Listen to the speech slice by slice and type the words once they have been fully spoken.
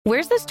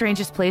Where's the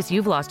strangest place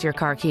you've lost your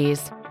car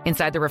keys?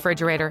 Inside the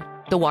refrigerator?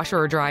 The washer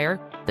or dryer?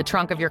 The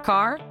trunk of your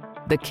car?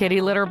 The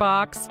kitty litter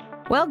box?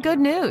 Well, good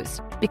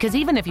news, because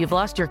even if you've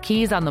lost your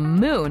keys on the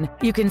moon,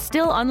 you can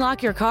still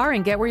unlock your car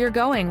and get where you're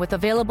going with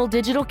available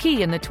digital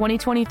key in the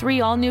 2023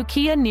 all-new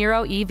Kia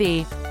Niro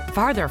EV.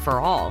 Farther for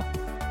all.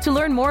 To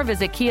learn more,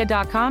 visit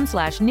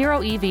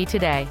kia.com/NiroEV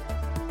today.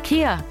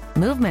 Kia,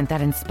 movement that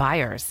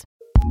inspires.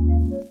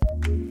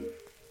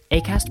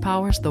 Acast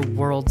powers the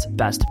world's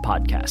best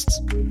podcasts.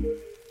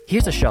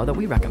 Here's a show that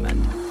we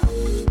recommend.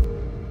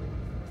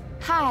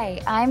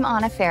 Hi, I'm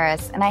Anna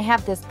Faris, and I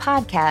have this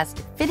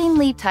podcast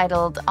fittingly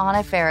titled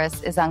Anna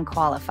Faris is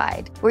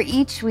Unqualified, where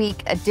each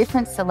week a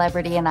different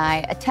celebrity and I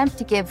attempt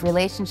to give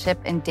relationship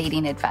and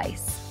dating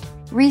advice.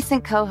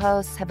 Recent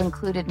co-hosts have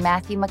included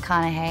Matthew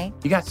McConaughey.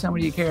 You got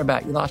somebody you care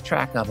about, you lost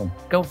track of them.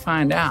 Go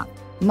find out.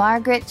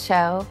 Margaret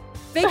Cho.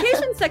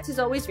 Vacation sex is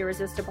always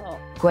irresistible.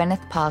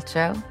 Gwyneth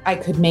Paltrow. I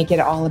could make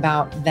it all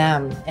about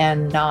them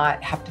and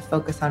not have to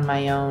focus on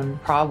my own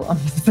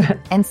problems.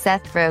 And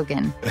Seth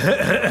Rogen.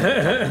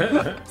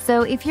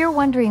 So if you're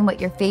wondering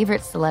what your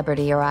favorite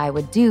celebrity or I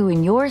would do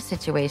in your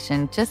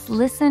situation, just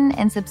listen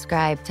and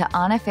subscribe to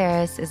Anna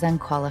Faris is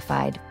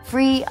Unqualified.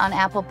 Free on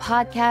Apple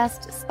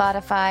Podcasts,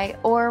 Spotify,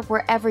 or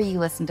wherever you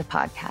listen to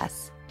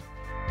podcasts.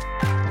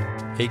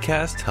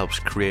 Acast helps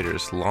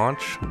creators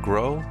launch,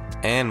 grow,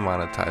 and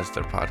monetize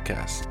their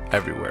podcasts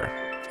everywhere.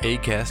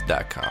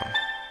 Acast.com.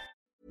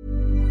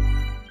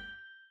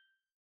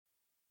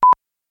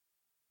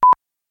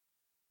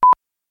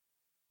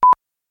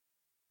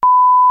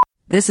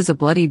 This is a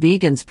Bloody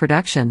Vegans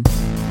production.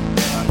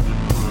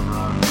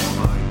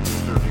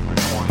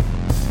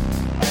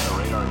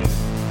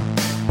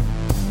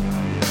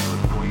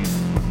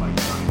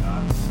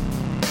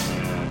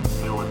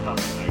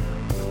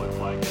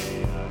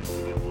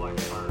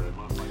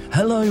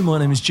 Hello, my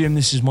name is Jim.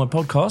 This is my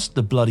podcast,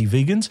 The Bloody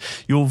Vegans.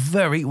 You're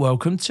very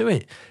welcome to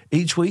it.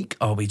 Each week,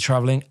 I'll be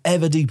travelling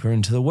ever deeper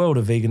into the world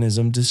of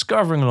veganism,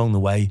 discovering along the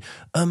way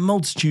a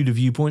multitude of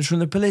viewpoints from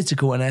the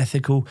political and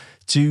ethical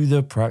to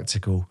the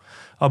practical.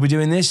 I'll be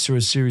doing this through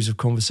a series of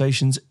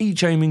conversations,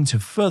 each aiming to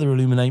further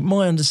illuminate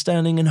my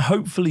understanding and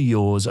hopefully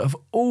yours of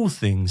all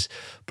things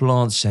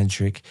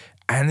plant-centric.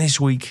 And this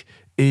week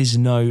is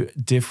no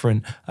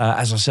different.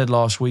 As I said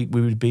last week,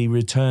 we would be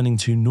returning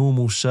to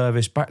normal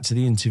service, back to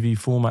the interview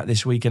format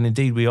this week, and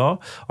indeed we are.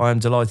 I am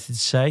delighted to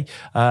say.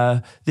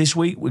 This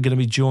week we're going to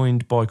be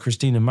joined by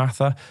Christina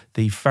Mather,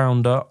 the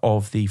founder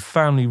of the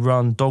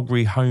family-run dog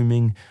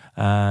rehoming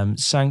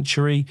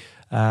sanctuary,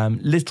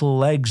 Little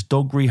Legs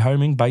Dog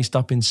Rehoming, based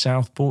up in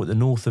Southport, the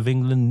north of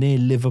England, near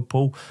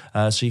Liverpool,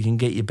 so you can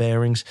get your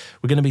bearings.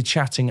 We're going to be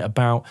chatting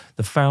about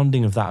the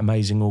founding of that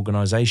amazing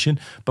organisation,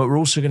 but we're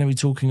also going to be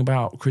talking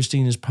about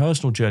Christina's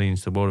personal journey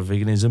into the world of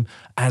veganism,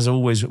 as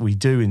always we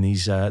do in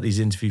these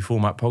interview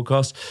format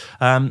podcasts.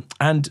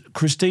 And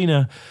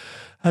Christina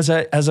has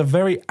a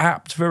very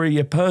apt,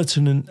 very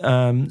pertinent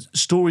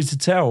story to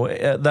tell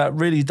that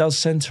really does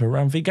centre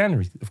around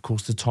Veganuary, of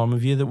course, the time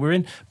of year that we're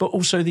in, but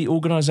also the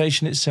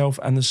organisation itself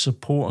and the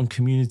support and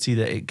community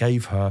that it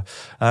gave her.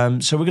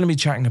 So we're going to be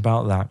chatting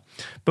about that.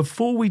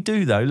 Before we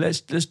do, though,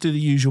 let's do the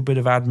usual bit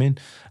of admin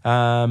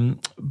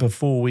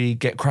before we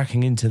get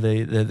cracking into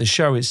the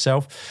show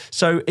itself.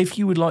 So if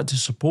you would like to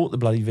support the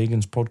Bloody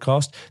Vegans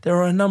podcast, there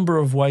are a number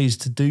of ways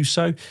to do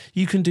so.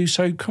 You can do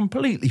so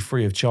completely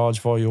free of charge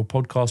via your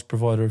podcast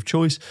provider of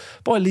choice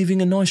by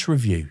leaving a nice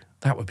review.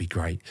 That would be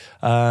great.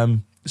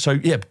 So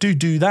yeah,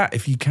 do that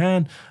if you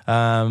can.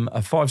 A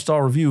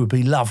 5-star review would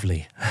be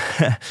lovely.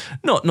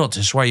 not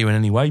to sway you in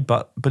any way,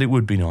 but it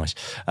would be nice.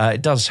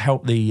 It does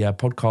help the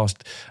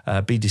podcast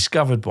be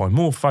discovered by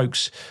more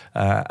folks,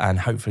 and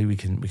hopefully we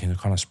can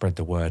kind of spread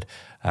the word.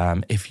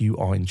 If you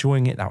are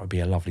enjoying it, that would be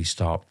a lovely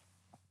start.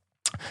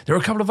 There are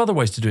a couple of other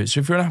ways to do it.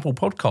 So if you're an Apple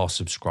Podcast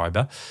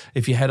subscriber,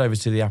 if you head over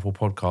to the Apple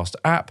Podcast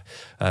app,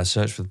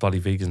 search for the Bloody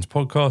Vegans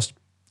podcast,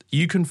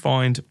 you can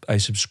find a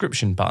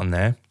subscription button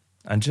there.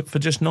 And for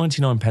just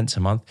 99 pence a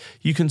month,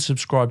 you can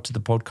subscribe to the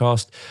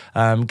podcast,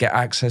 get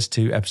access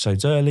to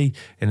episodes early,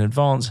 in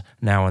advance,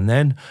 now and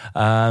then,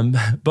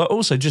 but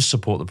also just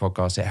support the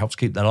podcast. It helps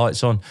keep the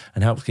lights on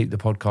and helps keep the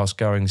podcast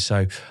going.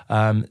 So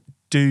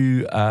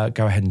do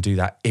go ahead and do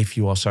that if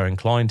you are so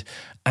inclined.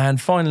 And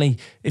finally,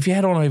 if you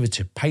head on over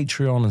to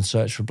Patreon and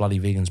search for Bloody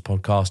Vegans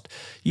Podcast,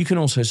 you can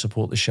also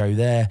support the show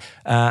there,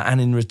 and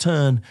in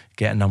return,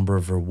 get a number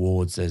of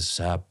rewards.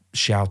 There's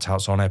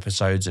shout-outs on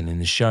episodes, and in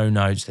the show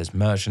notes, there's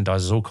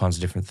merchandise, there's all kinds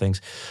of different things.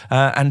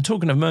 And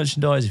talking of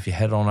merchandise, if you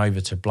head on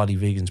over to Bloody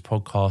Vegans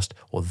Podcast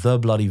or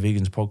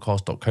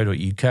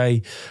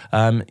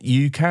thebloodyveganspodcast.co.uk,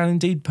 you can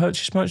indeed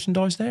purchase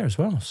merchandise there as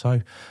well.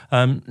 So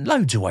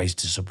loads of ways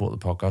to support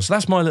the podcast. So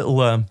that's my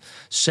little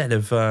set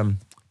of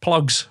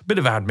plugs, a bit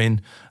of admin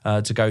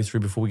to go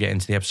through before we get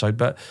into the episode.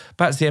 But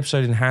back to the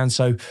episode in hand.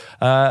 So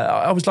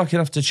I was lucky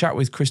enough to chat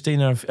with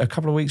Christina a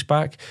couple of weeks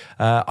back.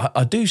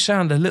 I do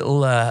sound a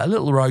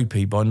little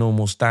ropey by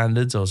normal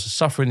standards. I was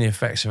suffering the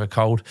effects of a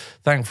cold.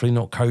 Thankfully,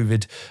 not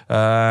COVID.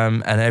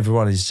 And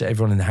everyone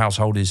in the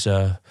household is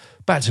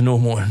back to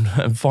normal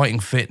and fighting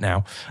fit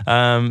now.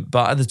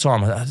 But at the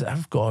time,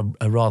 I've got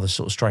a rather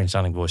sort of strange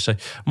sounding voice. So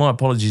my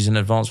apologies in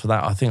advance for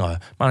that. I think I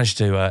managed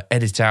to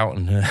edit out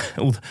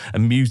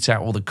and mute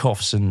out all the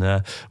coughs and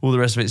all the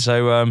rest of it.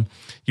 So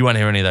you won't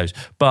hear any of those.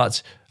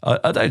 But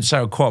I don't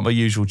sound quite my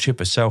usual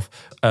chipper self,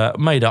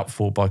 made up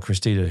for by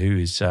Christina, who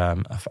is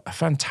a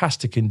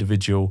fantastic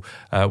individual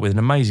with an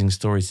amazing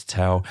story to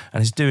tell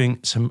and is doing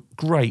some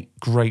great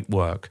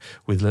work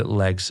with Little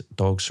Legs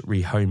Dogs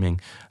Rehoming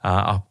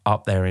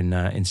up there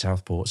in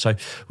Southport. So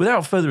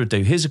without further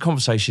ado, here's a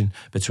conversation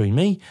between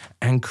me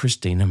and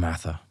Christina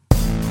Mather.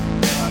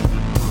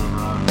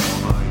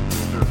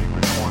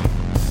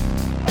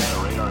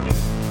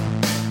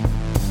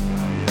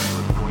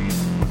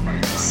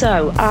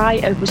 So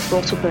I was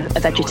brought up a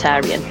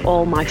vegetarian.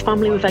 All my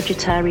family were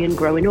vegetarian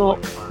growing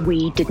up.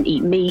 We didn't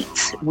eat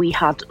meat. We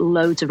had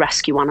loads of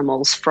rescue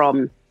animals,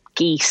 from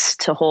geese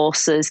to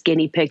horses,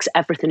 guinea pigs,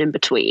 everything in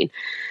between.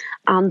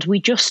 And we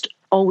just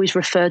always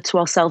referred to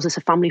ourselves as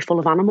a family full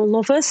of animal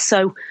lovers.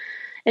 So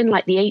in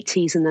like the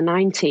 80s and the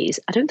 90s,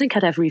 I don't think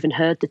I'd ever even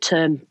heard the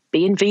term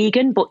being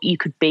vegan, but you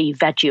could be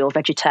veggie or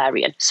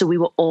vegetarian. So we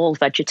were all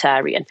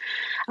vegetarian.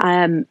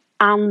 And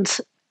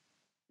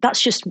that's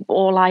just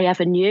all I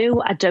ever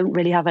knew. I don't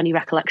really have any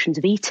recollections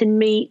of eating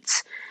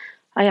meat.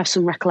 I have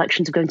some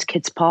recollections of going to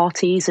kids'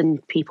 parties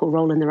and people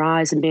rolling their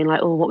eyes and being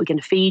like, oh, what are we going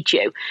to feed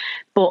you?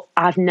 But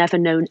I've never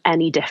known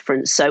any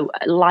difference. So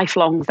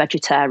lifelong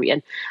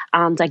vegetarian.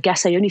 And I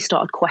guess I only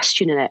started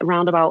questioning it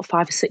around about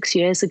 5 or 6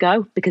 years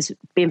ago, because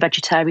being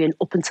vegetarian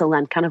up until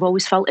then kind of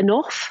always felt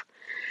enough.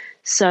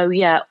 So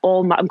yeah,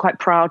 I'm quite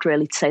proud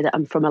really to say that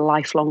I'm from a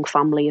lifelong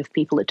family of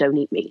people that don't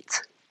eat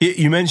meat.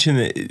 You mentioned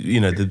that, you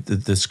know,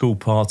 the school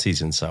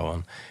parties and so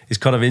on. It's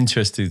kind of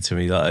interesting to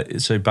me. Like,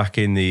 so back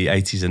in the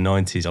 80s and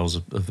 90s, I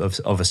was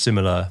of a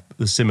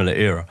similar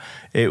era.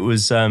 It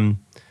was,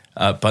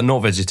 but not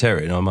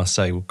vegetarian, I must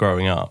say,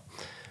 growing up.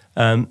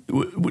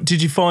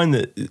 Did you find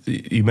that,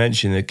 you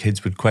mentioned that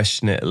kids would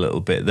question it a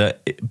little bit,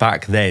 that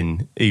back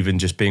then, even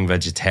just being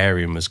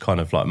vegetarian was kind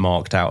of like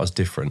marked out as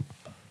different?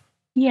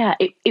 Yeah,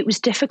 it was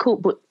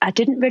difficult, but I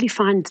didn't really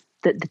find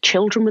that the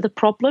children were the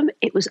problem.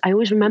 I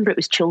always remember it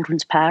was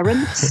children's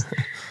parents.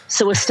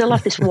 So I still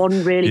have this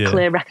one really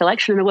clear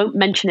recollection, and I won't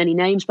mention any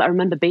names, but I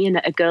remember being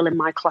at a girl in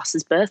my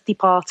class's birthday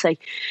party,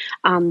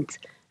 and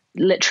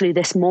literally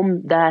this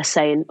mum there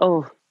saying,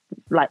 oh,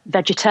 like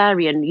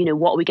vegetarian, you know,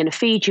 what are we going to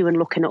feed you? And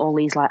looking at all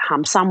these like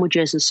ham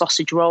sandwiches and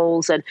sausage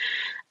rolls. And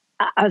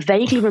I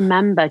vaguely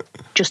remember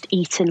just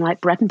eating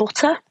like bread and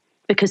butter,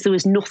 because there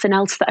was nothing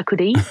else that I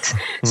could eat.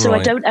 So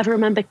right. I don't ever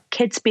remember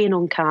kids being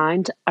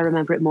unkind. I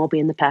remember it more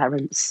being the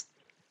parents.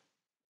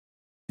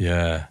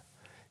 Yeah.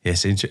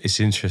 Yes, it's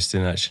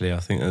interesting, actually. I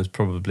think that's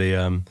probably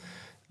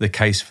the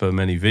case for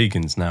many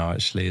vegans now,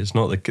 actually. It's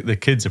not the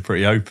kids are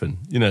pretty open,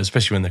 you know,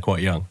 especially when they're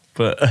quite young.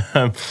 But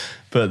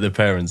the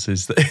parents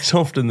is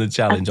often the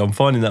challenge. I'm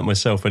finding that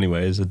myself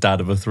anyway, as a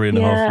dad of a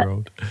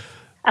 3.5-year-old.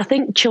 I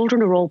think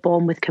children are all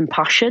born with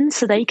compassion.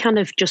 So they kind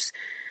of just,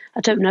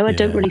 I don't know, I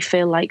don't really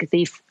feel like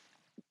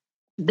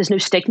there's no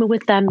stigma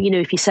with them. You know,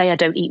 if you say I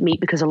don't eat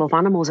meat because I love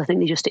animals, I think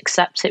they just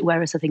accept it.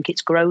 Whereas I think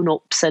it's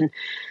grown-ups and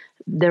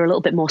they're a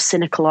little bit more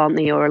cynical, aren't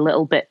they? Or a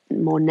little bit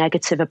more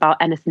negative about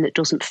anything that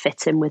doesn't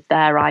fit in with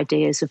their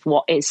ideas of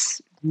what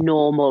is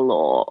normal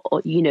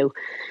or you know,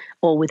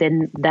 or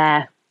within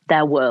their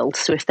world.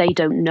 So if they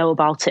don't know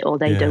about it or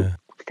they don't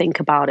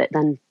think about it,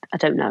 then I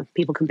don't know.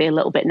 People can be a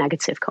little bit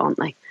negative, can't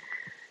they?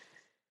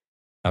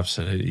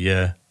 Absolutely,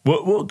 yeah.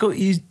 What got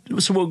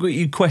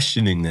you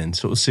questioning then,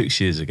 sort of 6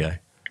 years ago?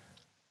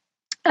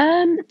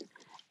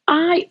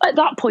 At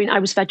that point, I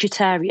was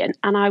vegetarian,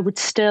 and I would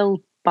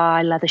still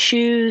buy leather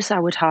shoes. I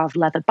would have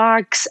leather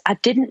bags. I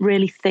didn't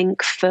really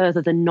think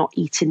further than not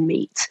eating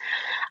meat.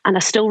 And I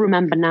still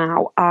remember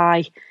now,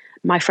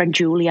 my friend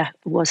Julia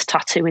was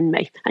tattooing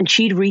me, and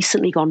she'd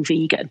recently gone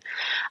vegan,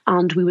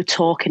 and we were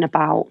talking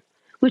about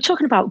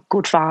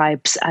good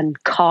vibes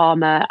and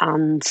karma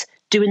and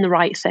doing the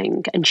right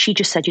thing. And she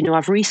just said, you know,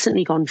 I've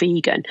recently gone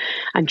vegan.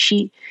 And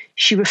she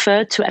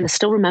referred to it, and I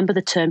still remember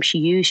the term she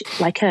used,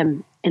 like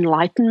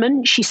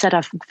enlightenment. She said,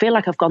 I feel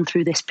like I've gone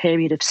through this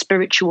period of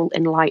spiritual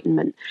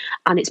enlightenment,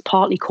 and it's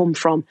partly come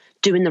from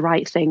doing the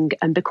right thing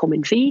and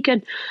becoming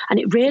vegan. And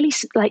it really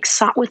like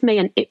sat with me.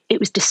 And it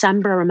was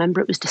December. I remember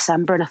it was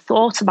December, and I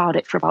thought about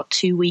it for about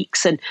 2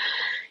 weeks. And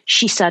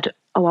she said,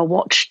 oh, I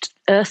watched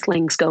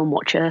Earthlings, go and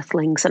watch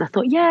Earthlings. And I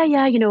thought, yeah,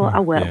 you know, I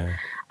will. Yeah.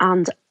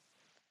 And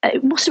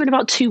it must have been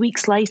about 2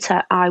 weeks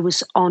later, I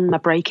was on my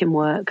break in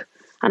work,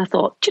 and I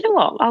thought, do you know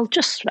what?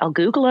 I'll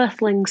Google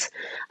Earthlings.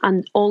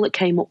 And all that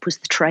came up was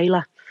the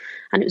trailer,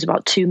 and it was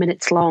about 2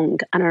 minutes long.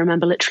 And I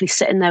remember literally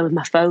sitting there with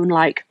my phone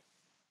like,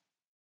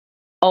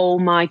 oh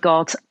my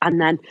God. And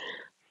then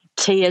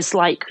tears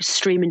like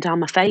streaming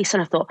down my face.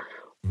 And I thought,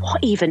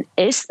 what even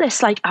is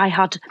this? Like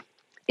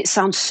it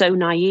sounds so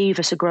naive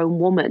as a grown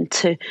woman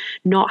to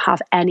not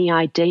have any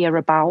idea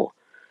about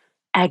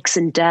eggs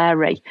and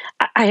dairy.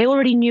 I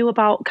already knew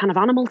about kind of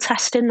animal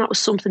testing. That was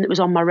something that was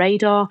on my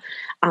radar,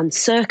 and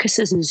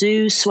circuses and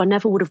zoos. So I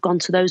never would have gone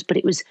to those, but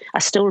I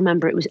still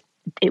remember it was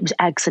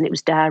eggs and it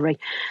was dairy.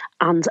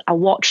 And I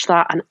watched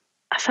that and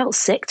I felt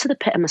sick to the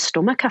pit of my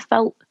stomach. I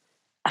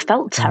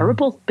felt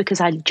terrible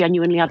because I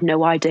genuinely had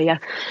no idea.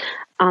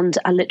 And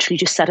I literally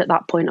just said at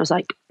that point, I was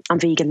like, I'm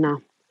vegan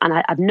now. And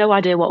I had no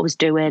idea what I was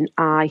doing.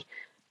 I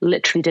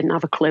literally didn't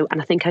have a clue.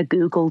 And I think I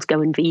Googled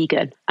going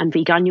vegan and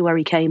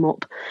Veganuary came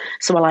up.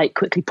 So I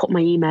quickly put my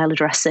email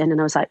address in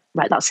and I was like,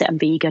 right, that's it, I'm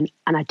vegan.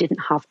 And I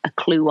didn't have a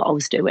clue what I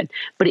was doing.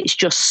 But it's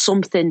just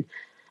something,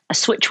 a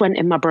switch went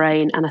in my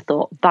brain and I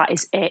thought, that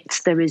is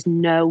it. There's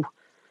no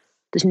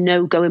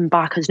going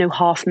back. There's no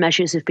half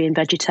measures of being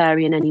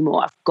vegetarian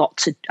anymore. I've got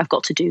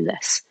to do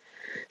this.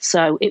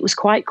 So it was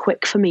quite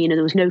quick for me.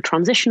 There was no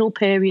transitional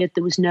period.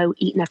 There was no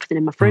eating everything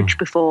in my fridge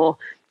before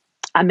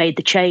I made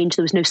the change.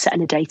 There was no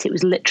setting a date. It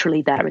was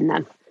literally there and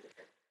then.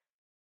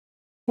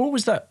 What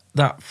was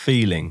that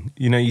feeling?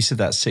 You said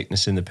that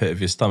sickness in the pit of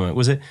your stomach.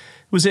 Was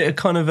it a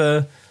kind of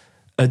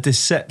a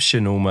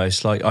deception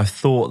almost? Like I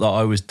thought that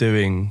I was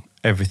doing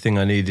everything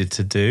I needed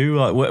to do.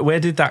 Like where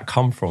did that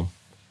come from?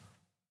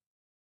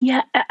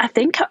 Yeah, I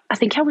think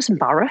I was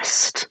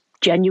embarrassed,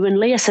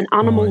 genuinely, as an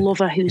animal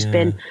lover who's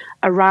been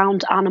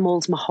around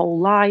animals my whole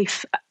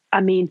life. I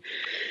mean,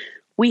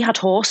 we had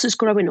horses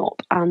growing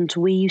up and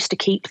we used to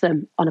keep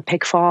them on a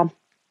pig farm.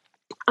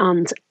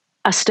 And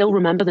I still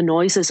remember the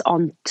noises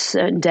on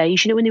certain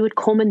days, when they would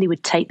come and they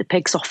would take the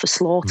pigs off for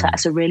slaughter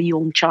as a really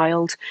young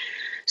child.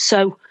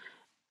 So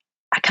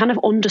I kind of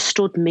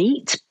understood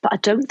meat, but I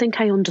don't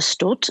think I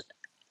understood.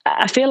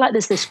 I feel like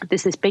there's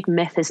this big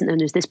myth, isn't there?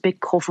 There's this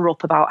big cover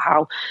up about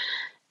how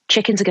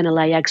chickens are going to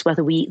lay eggs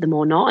whether we eat them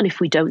or not, and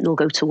if we don't, they'll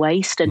go to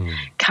waste. And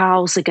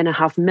cows are going to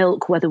have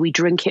milk whether we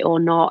drink it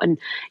or not. And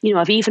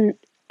I've even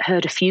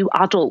heard a few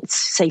adults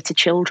say to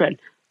children,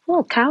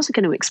 "Well, cows are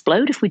going to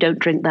explode if we don't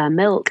drink their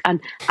milk." And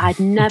I'd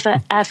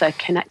never ever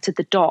connected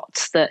the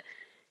dots that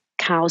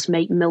cows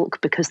make milk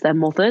because they're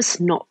mothers,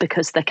 not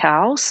because they're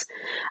cows.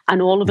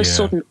 And all of a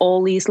sudden,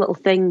 all these little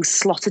things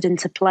slotted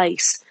into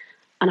place.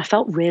 And I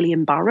felt really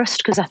embarrassed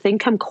because I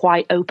think I'm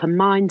quite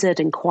open-minded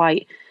and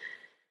quite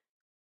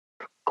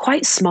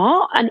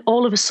smart. And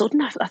all of a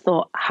sudden I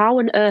thought, how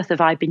on earth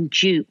have I been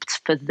duped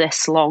for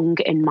this long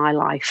in my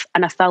life?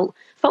 And I felt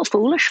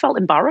foolish, felt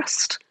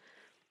embarrassed.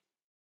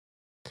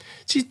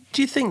 Do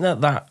you think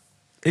that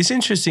it's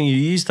interesting you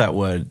use that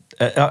word,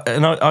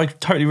 and I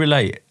totally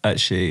relate,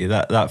 actually,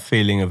 that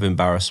feeling of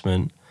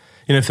embarrassment.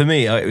 For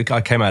me, I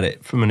came at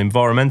it from an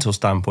environmental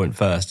standpoint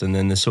first, and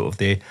then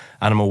the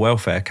animal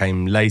welfare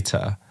came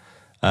later.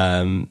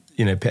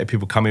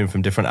 People come in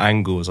from different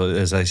angles,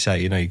 as they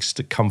say. You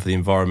come for the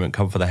environment,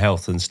 come for the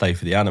health, and stay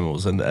for the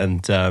animals.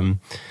 And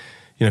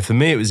for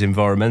me, it was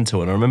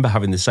environmental, and I remember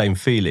having the same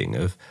feeling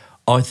of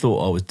I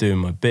thought I was doing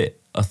my bit.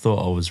 I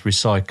thought I was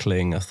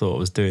recycling. I thought I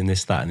was doing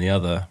this, that, and the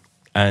other,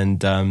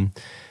 and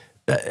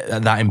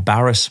that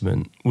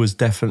embarrassment was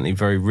definitely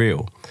very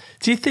real.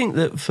 Do you think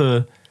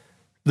that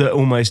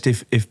almost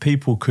if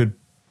people could,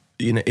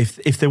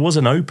 if there was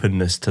an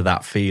openness to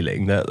that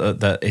feeling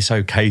that it's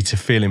okay to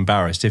feel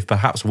embarrassed, if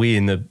perhaps we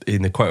in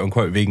the quote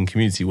unquote vegan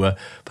community were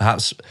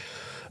perhaps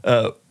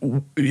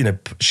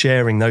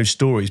sharing those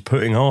stories,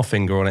 putting our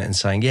finger on it and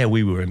saying, yeah,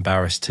 we were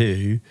embarrassed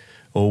too,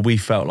 or we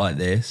felt like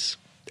this,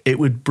 it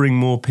would bring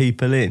more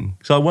people in.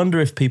 So I wonder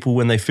if people,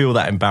 when they feel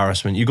that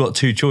embarrassment, you've got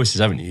two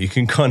choices, haven't you? You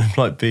can kind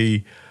of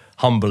be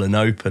humble and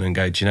open and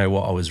go, do you know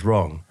what, I was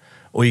wrong,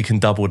 or you can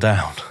double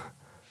down.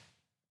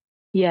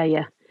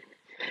 Yeah.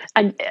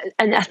 And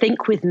I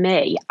think with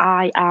me,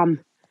 I'm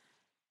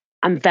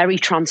very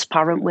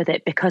transparent with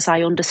it because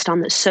I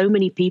understand that so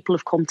many people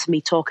have come to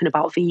me talking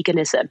about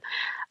veganism,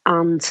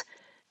 and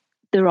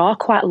there are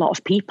quite a lot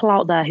of people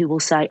out there who will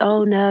say,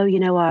 "Oh no,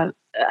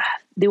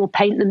 they will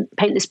paint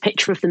this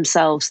picture of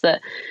themselves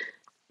that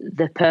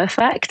they're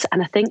perfect."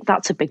 And I think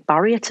that's a big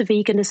barrier to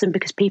veganism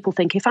because people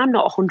think if I'm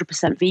not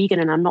 100% vegan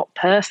and I'm not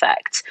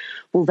perfect,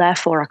 well,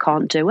 therefore I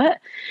can't do it.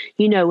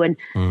 And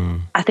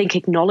I think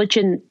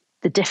acknowledging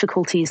the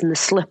difficulties and the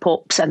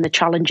slip-ups and the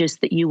challenges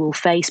that you will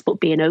face,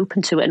 but being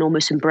open to it and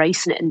almost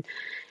embracing it. And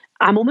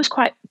I'm almost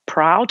quite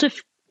proud of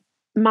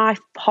my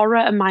horror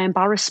and my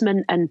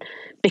embarrassment, and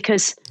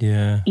because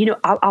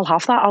I'll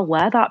have that, I'll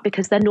wear that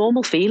because they're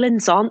normal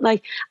feelings, aren't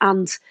they?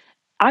 And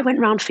I went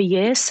around for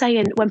years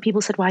saying, when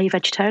people said, "Why are you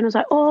vegetarian?" I was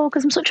like, "Oh,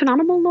 because I'm such an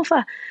animal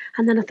lover."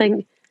 And then I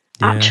think,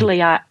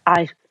 actually, I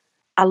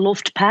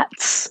loved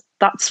pets.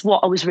 That's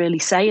what I was really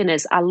saying,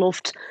 is I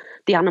loved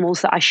the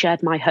animals that I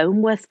shared my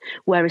home with,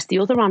 whereas the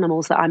other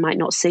animals that I might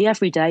not see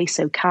every day,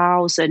 so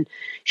cows and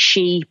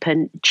sheep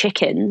and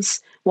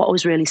chickens, what I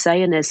was really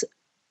saying is,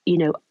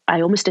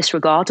 I almost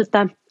disregarded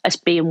them as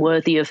being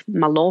worthy of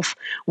my love,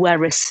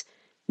 whereas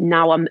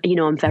now I'm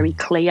very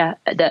clear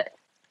that,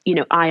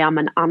 I am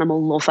an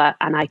animal lover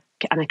and I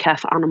care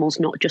for animals,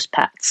 not just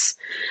pets.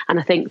 And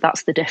I think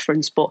that's the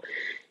difference. But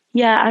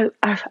yeah,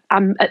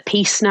 I'm at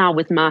peace now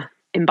with my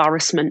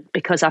embarrassment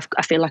because I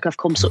feel like I've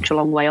come such a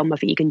long way on my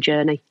vegan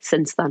journey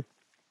since then.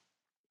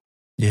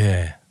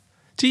 Yeah.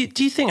 Do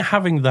you think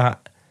having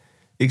that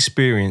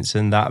experience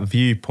and that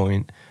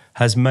viewpoint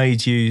has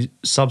made you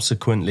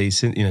subsequently,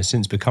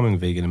 since becoming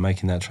vegan and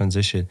making that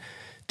transition,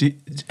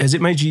 has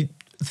it made you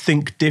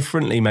think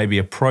differently, maybe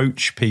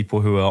approach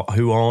people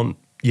who aren't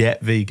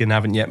yet vegan,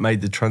 haven't yet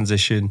made the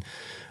transition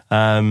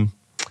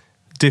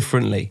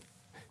differently?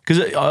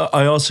 Because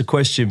I asked the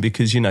question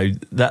because,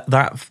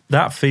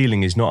 that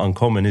feeling is not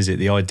uncommon, is it?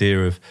 The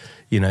idea of,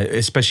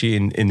 especially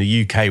in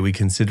the UK, we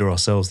consider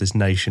ourselves this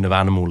nation of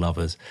animal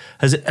lovers.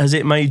 Has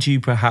it made you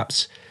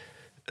perhaps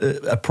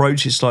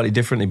approach it slightly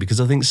differently? Because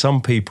I think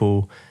some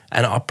people,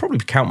 and I probably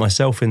count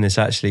myself in this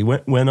actually,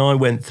 when I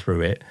went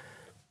through it,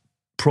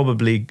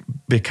 probably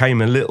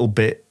became a little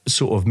bit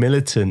sort of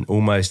militant,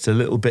 almost a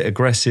little bit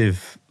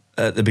aggressive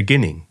at the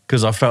beginning,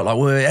 because I felt like,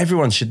 well,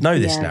 everyone should know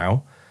this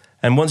now.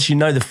 And once you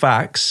know the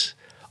facts,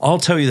 I'll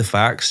tell you the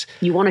facts.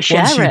 You want to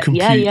share it.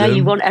 Yeah,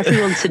 you want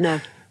everyone to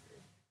know.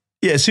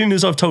 Yeah, as soon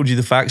as I've told you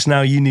the facts,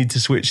 now you need to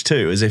switch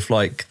too, as if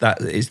like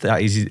that is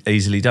that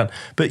easily done.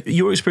 But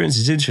your experience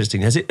is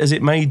interesting. Has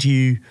it made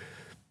you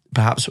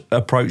perhaps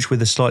approach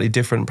with a slightly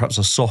different, perhaps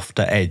a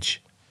softer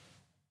edge?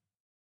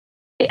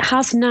 It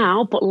has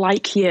now, but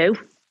like you,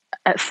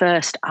 at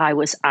first I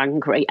was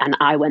angry, and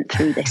I went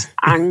through this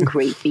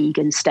angry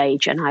vegan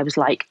stage, and I was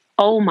like,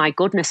 oh my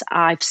goodness,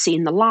 I've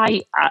seen the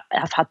light.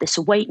 I've had this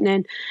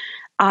awakening.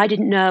 I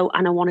didn't know,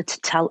 and I wanted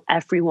to tell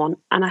everyone.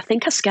 And I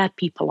think I scared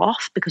people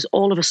off because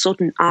all of a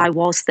sudden I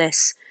was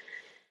this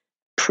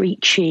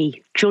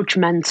preachy,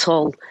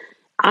 judgmental,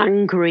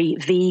 angry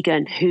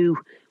vegan who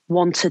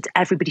wanted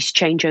everybody to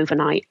change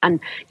overnight. And,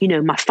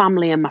 my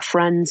family and my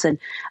friends, and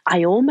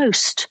I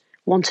almost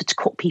wanted to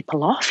cut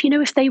people off,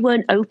 if they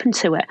weren't open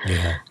to it.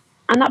 Yeah.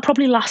 And that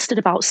probably lasted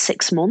about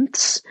 6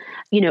 months,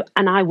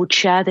 and I would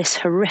share this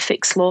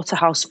horrific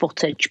slaughterhouse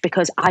footage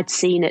because I'd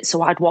seen it,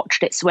 so I'd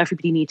watched it, so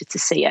everybody needed to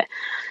see it.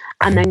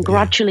 And then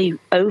gradually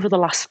over the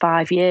last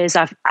 5 years,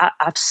 I've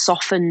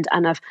softened,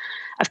 and I've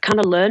kind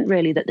of learned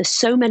really that there's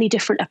so many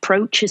different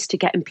approaches to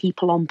getting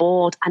people on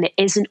board, and it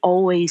isn't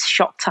always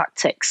shock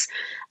tactics.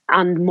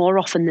 And more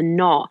often than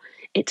not,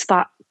 it's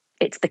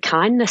the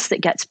kindness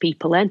that gets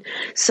people in.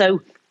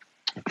 So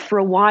for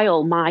a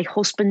while, my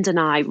husband and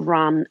I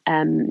ran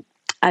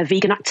a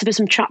vegan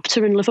activism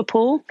chapter in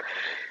Liverpool.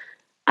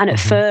 And at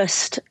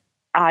first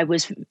I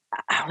was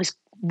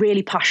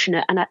really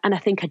passionate, and I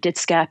think I did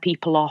scare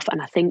people off.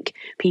 And I think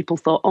people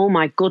thought, oh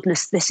my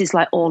goodness, this is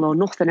like all or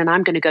nothing, and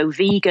I'm going to go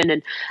vegan,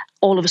 and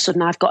all of a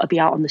sudden I've got to be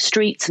out on the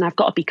streets and I've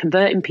got to be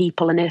converting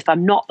people. And if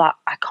I'm not that,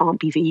 I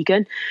can't be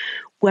vegan.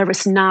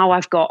 Whereas now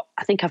I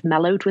think I've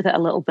mellowed with it a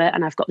little bit,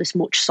 and I've got this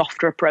much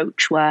softer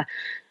approach where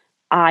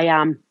I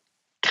am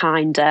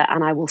kinder,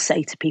 and I will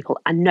say to people,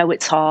 I know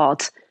it's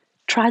hard,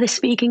 try this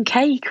vegan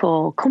cake,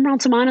 or come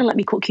round to mine and let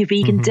me cook you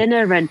vegan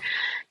dinner. And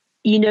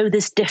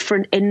there's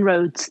different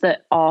inroads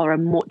that are a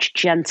much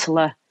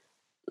gentler,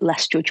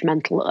 less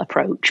judgmental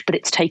approach, but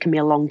it's taken me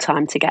a long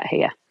time to get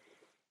here.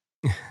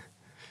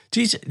 Do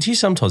you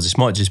sometimes, this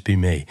might just be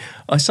me,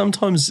 I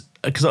sometimes,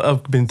 because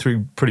I've been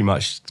through pretty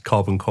much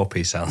carbon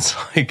copy, sounds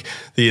like,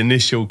 the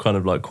initial kind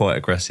of like quite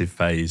aggressive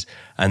phase,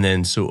 and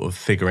then sort of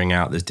figuring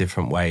out there's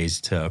different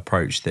ways to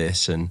approach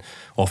this, and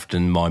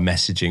often my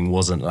messaging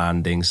wasn't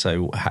landing,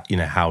 so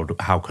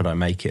how could I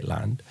make it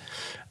land?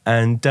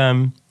 And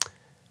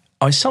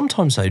I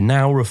sometimes though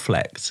now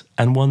reflect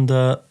and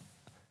wonder,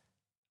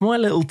 am I a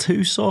little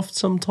too soft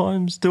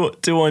sometimes? Do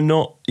I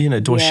not,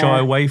 do I shy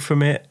away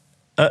from it?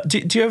 Do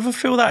you ever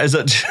feel that? Is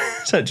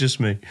that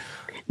just me?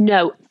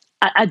 No,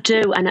 I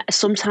do. And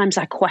sometimes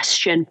I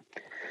question,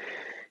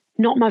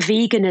 not my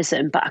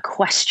veganism, but I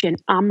question,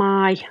 am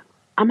I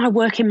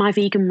working my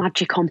vegan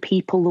magic on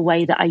people the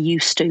way that I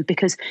used to?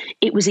 Because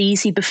it was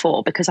easy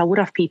before, because I would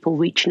have people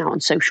reaching out on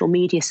social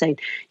media saying,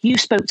 you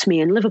spoke to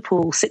me in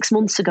Liverpool 6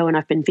 months ago and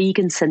I've been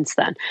vegan since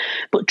then.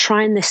 But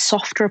trying this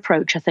softer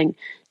approach, I think,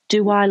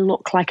 do I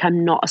look like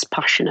I'm not as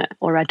passionate,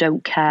 or I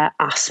don't care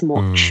as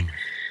much?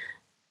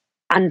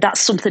 And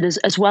that's something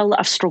as well that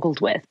I've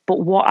struggled with. But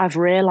what I've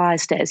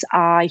realised is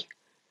I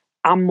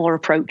am more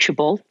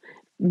approachable.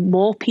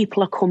 More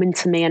people are coming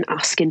to me and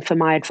asking for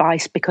my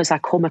advice because I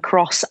come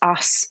across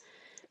as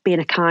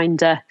being a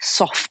kinder,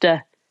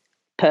 softer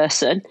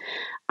person.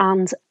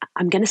 And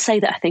I'm going to say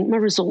that I think my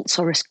results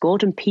are as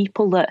good, and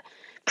people that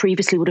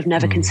previously would have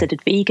never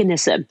considered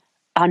veganism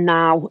are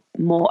now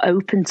more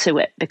open to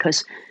it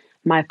because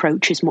my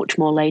approach is much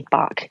more laid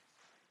back.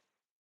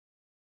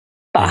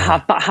 But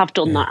I have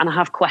done that, and I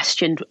have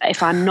questioned,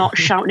 if I'm not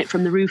shouting it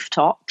from the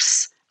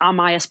rooftops, am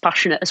I as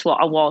passionate as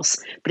what I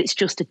was? But it's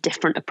just a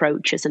different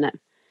approach, isn't it?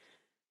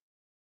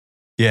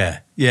 Yeah,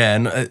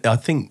 and I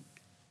think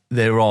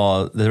there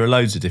are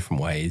loads of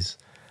different ways,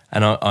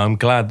 and I'm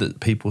glad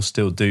that people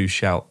still do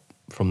shout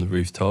from the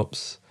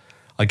rooftops.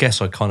 I guess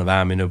I kind of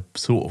am in a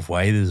sort of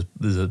way.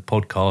 There's a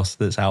podcast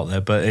that's out there,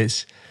 but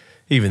it's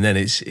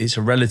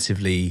a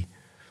relatively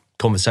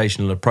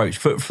conversational approach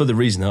for the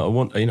reason that I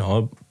want,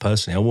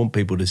 I want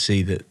people to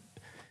see that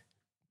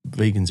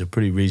vegans are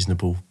pretty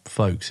reasonable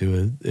folks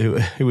who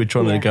are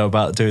trying to go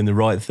about doing the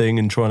right thing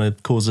and trying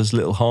to cause as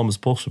little harm as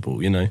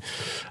possible,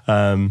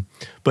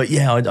 But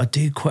yeah,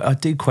 I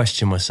do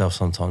question myself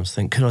sometimes.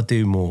 Think, could I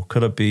do more?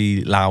 Could I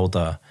be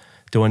louder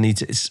do I need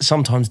to?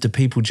 Sometimes do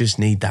people just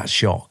need that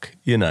shock,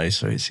 you know?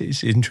 So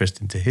it's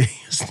interesting to hear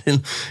you're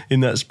still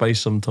in that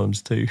space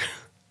sometimes too.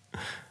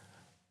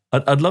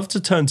 I'd love to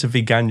turn to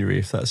Veganuary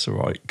if that's all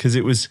right, because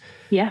it was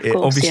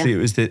obviously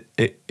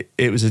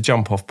it was a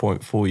jump off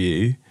point for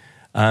you.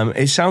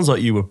 It sounds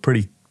like you were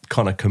pretty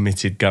kind of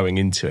committed going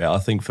into it. I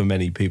think for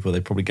many people, they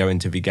probably go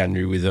into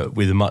Veganuary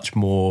with a much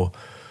more,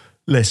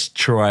 let's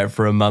try it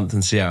for a month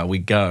and see how we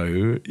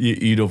go.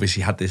 You'd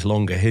obviously had this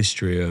longer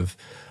history of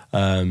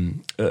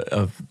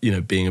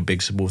being a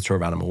big supporter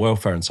of animal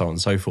welfare and so on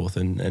and so forth,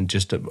 and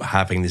just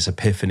having this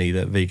epiphany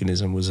that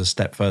veganism was a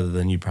step further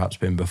than you perhaps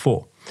been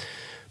before.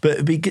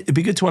 But it'd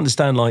be good to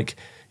understand, like,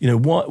 you know,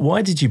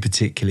 why did you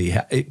particularly,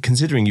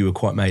 considering you were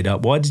quite made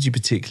up, why did you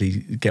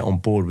particularly get on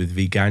board with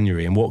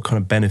Veganuary, and what kind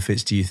of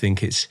benefits do you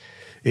think it's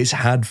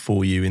had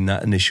for you in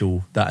that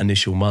initial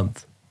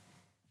month?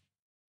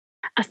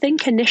 I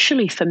think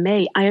initially for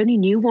me, I only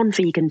knew one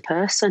vegan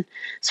person.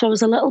 So I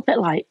was a little bit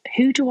like,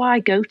 who do I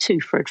go to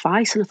for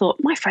advice? And I thought,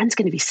 my friend's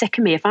going to be sick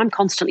of me if I'm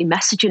constantly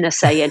messaging her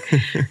saying,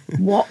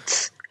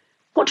 what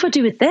do I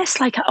do with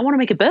this? Like, I want to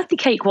make a birthday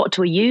cake. What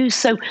do I use?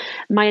 So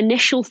my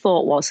initial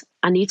thought was,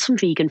 I need some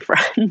vegan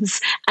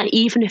friends. And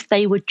even if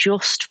they were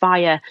just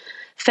via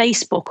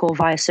Facebook or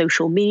via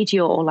social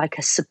media or like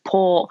a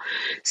support.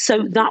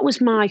 So that was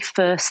my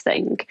first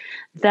thing.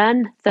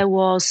 Then there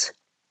was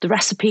the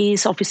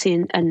recipes,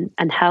 obviously,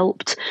 and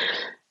helped.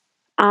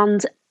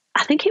 And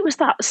I think it was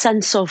that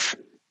sense of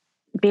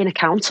being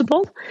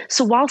accountable.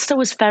 So whilst I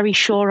was very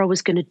sure I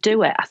was going to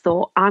do it, I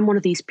thought, I'm one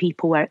of these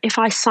people where if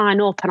I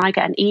sign up and I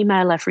get an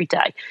email every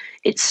day,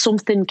 it's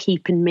something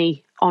keeping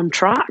me on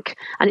track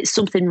and it's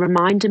something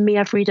reminding me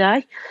every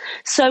day.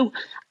 So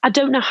I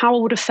don't know how I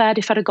would have fared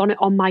if I'd have gone it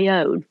on my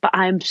own, but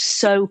I am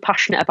so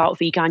passionate about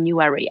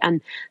Veganuary,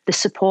 and the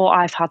support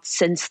I've had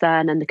since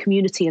then and the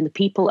community and the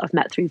people I've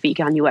met through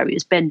Veganuary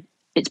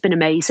it's been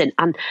amazing,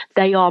 and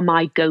they are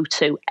my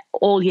go-to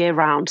all year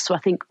round. So I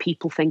think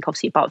people think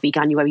obviously about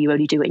Veganuary, you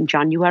only do it in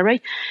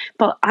January,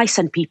 but I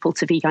send people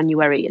to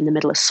Veganuary in the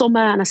middle of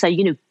summer and I say,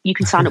 you know, you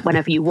can sign up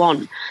whenever you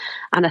want.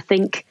 And I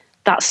think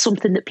that's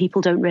something that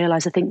people don't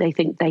realise. I think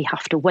they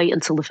have to wait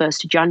until the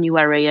 1st of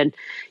January. And,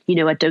 you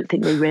know, I don't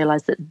think they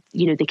realise that,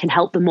 you know, they can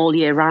help them all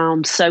year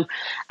round. So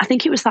I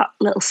think it was that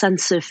little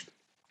sense of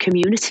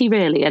community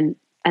really, and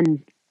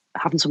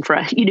having some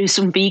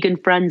some vegan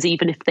friends,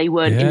 even if they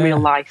weren't in real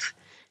life,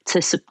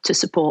 to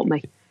support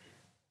me.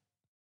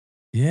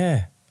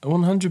 Yeah,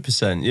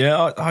 100%.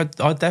 Yeah,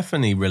 I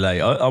definitely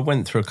relate. I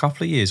went through a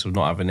couple of years of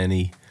not having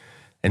any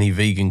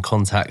vegan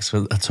contacts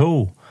at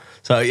all.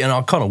 So, you know,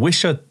 I kind of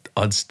wish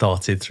I'd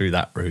started through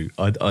that route.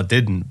 I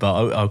didn't,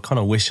 but I kind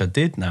of wish I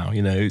did now.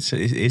 You know, it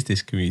is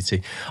this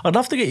community. I'd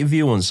love to get your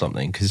view on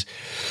something, because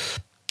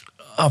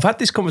I've had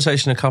this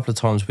conversation a couple of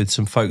times with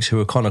some folks who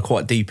are kind of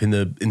quite deep in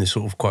the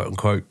sort of quote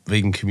unquote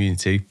vegan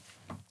community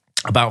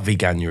about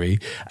Veganuary,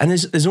 and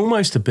there's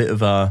almost a bit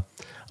of a,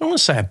 I don't want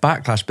to say a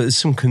backlash, but there's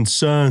some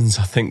concerns,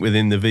 I think,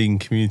 within the vegan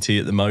community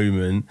at the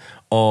moment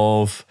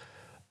of,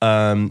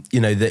 you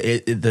know,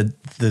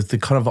 the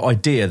kind of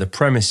idea, the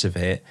premise of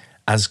it,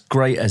 as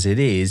great as it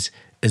is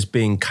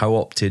being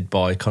co-opted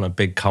by kind of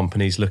big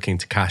companies looking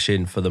to cash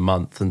in for the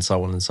month and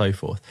so on and so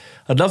forth.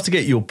 I'd love to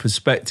get your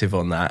perspective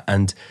on that,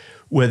 and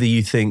whether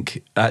you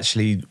think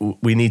actually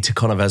we need to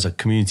kind of as a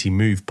community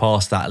move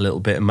past that a little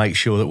bit and make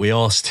sure that we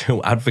are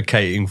still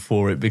advocating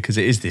for it, because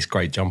it is this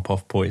great jump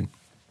off point.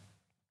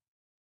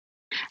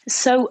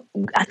 So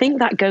I think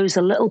that goes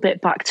a little bit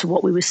back to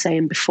what we were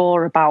saying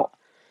before about,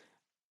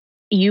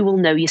 you will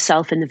know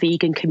yourself in the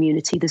vegan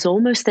community, there's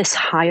almost this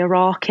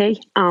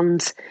hierarchy,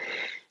 and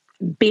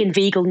being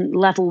vegan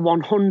level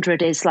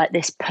 100 is like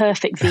this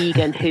perfect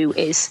vegan who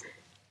is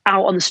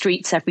out on the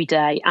streets every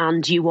day,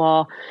 and you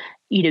are,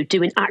 you know,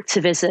 doing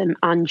activism,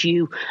 and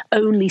you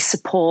only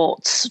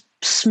support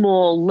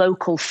small,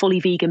 local, fully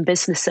vegan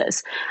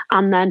businesses.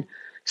 And then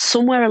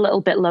somewhere a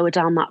little bit lower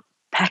down that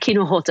pecking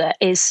order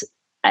is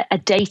a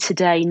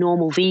day-to-day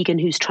normal vegan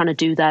who's trying to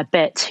do their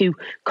bit, who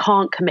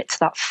can't commit to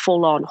that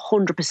full-on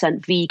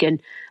 100% vegan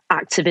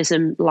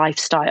activism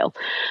lifestyle.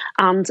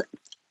 And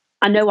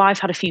I know I've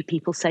had a few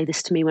people say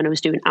this to me when I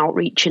was doing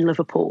outreach in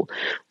Liverpool,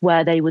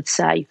 where they would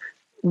say,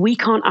 we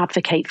can't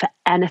advocate for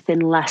anything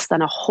less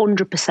than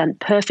 100%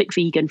 perfect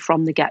vegan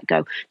from the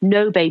get-go.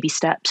 No baby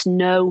steps,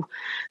 no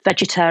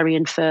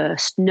vegetarian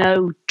first,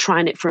 no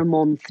trying it for a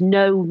month,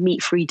 no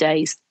meat-free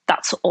days.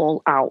 That's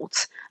all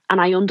out. And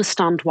I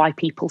understand why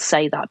people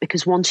say that,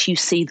 because once you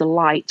see the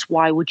light,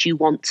 why would you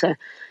want to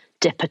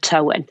dip a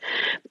toe in?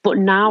 But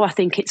now I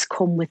think it's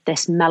come with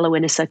this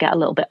mellowing as I get a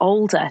little bit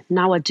older.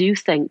 Now I do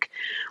think,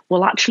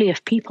 well, actually,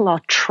 if people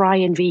are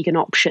trying vegan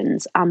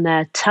options and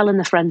they're telling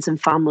their friends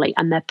and family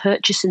and they're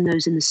purchasing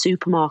those in the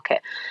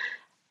supermarket,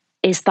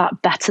 is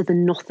that better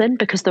than nothing?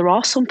 Because there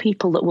are some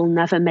people that will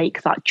never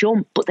make that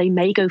jump, but they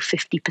may go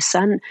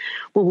 50%.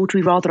 Well, would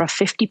we rather have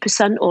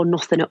 50% or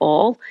nothing at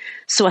all?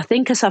 So I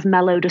think as I've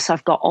mellowed, as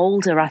I've got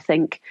older, I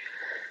think,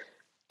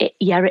 it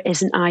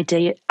isn't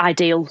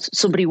ideal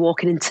somebody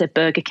walking into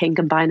Burger King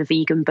and buying a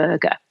vegan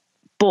burger.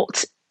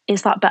 But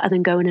is that better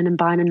than going in and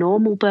buying a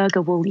normal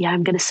burger? Well, yeah,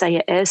 I'm going to say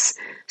it is.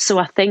 So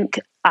I think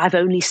I've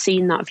only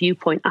seen that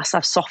viewpoint as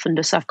I've softened,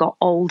 as I've got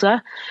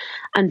older.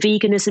 And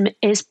veganism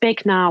is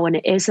big now, and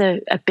it is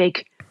a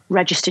big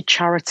registered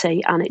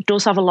charity, and it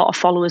does have a lot of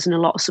followers and a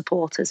lot of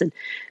supporters, and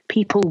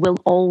people will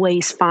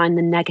always find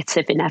the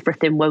negative in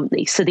everything, won't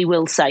they? So they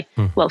will say,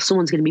 well,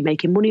 someone's going to be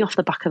making money off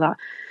the back of that.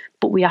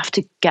 But we have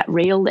to get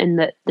real in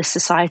that the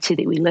society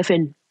that we live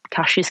in,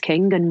 cash is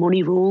king and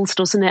money rules,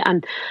 doesn't it?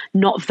 And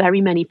not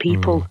very many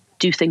people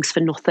do things for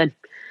nothing.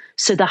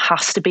 So there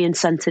has to be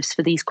incentives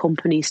for these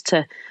companies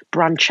to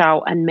branch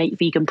out and make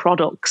vegan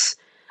products.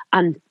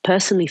 And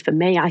personally, for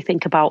me, I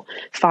think about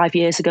 5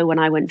 years ago when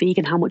I went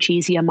vegan, how much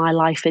easier my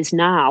life is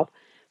now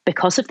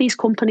because of these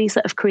companies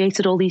that have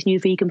created all these new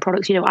vegan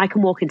products. You know, I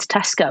can walk into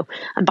Tesco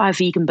and buy a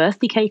vegan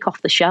birthday cake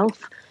off the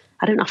shelf.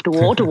 I don't have to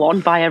order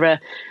one via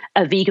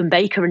a vegan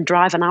baker and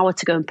drive an hour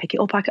to go and pick it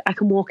up. I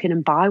can walk in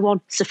and buy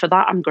one. So for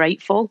that, I'm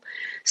grateful.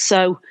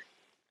 So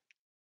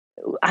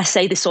I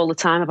say this all the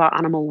time about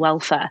animal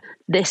welfare.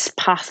 This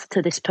path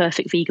to this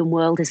perfect vegan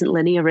world isn't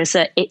linear, is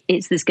it?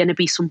 There's going to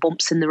be some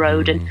bumps in the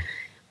road, and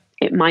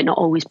it might not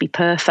always be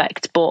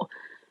perfect, but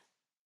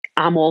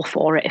I'm all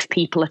for it. If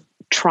people are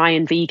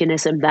trying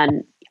veganism,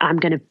 then I'm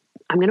going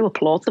to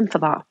applaud them for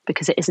that,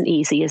 because it isn't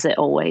easy, is it,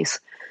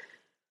 always?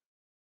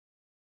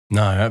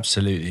 No,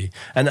 absolutely.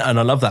 And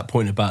I love that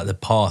point about the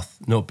path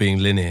not being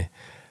linear.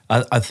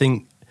 I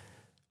think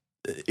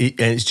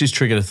it's just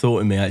triggered a thought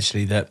in me,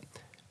 actually, that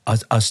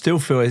I still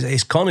feel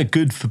it's kind of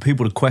good for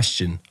people to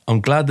question. I'm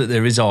glad that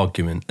there is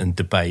argument and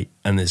debate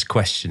and there's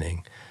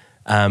questioning.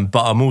 But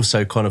I'm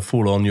also kind of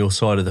fall on your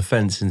side of the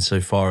fence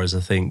insofar as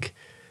I think,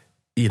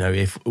 you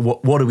know,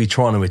 what are we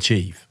trying to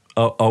achieve?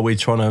 Are we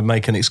trying to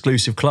make an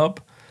exclusive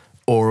club,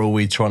 or are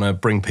we trying to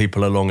bring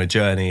people along a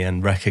journey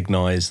and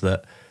recognise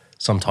that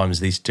sometimes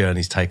these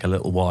journeys take a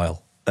little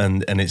while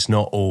and it's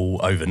not all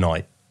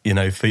overnight? You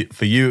know,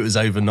 for you it was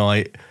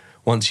overnight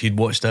once you'd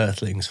watched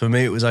Earthlings. For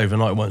me it was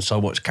overnight once I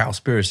watched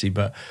Cowspiracy.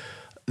 But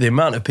the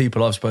amount of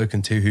people I've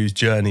spoken to whose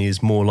journey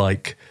is more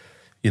like,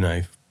 you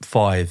know,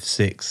 5,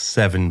 6,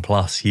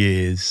 7+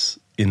 years,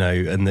 you know,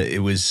 and that it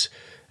was,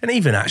 and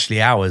even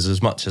actually hours,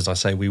 as much as I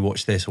say we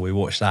watched this or we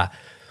watched that,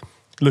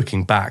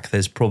 looking back,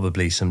 there's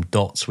probably some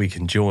dots we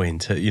can join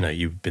to, you know,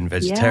 you've been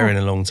vegetarian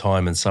a long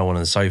time and so on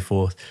and so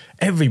forth.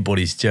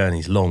 Everybody's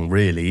journey's long,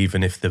 really,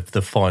 even if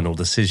the final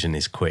decision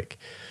is quick.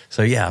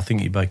 So, yeah, I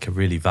think you make a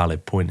really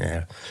valid point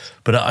there.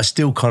 But I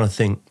still kind of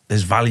think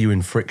there's value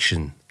in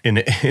friction in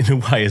a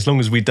way, as long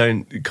as we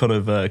don't kind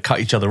of cut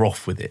each other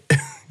off with it.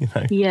 You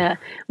know? Yeah.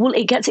 Well,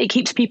 it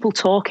keeps people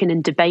talking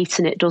and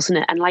debating it, doesn't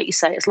it? And like you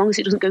say, as long as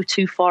it doesn't go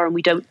too far and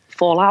we don't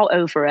fall out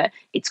over it,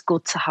 it's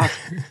good to have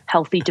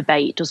healthy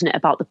debate, doesn't it,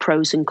 about the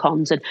pros and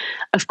cons. And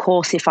of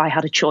course, if I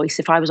had a choice,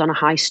 if I was on a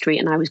high street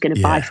and I was going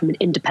to buy from an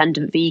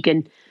independent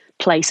vegan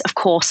place, of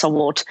course I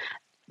would.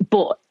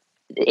 But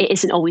it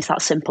isn't always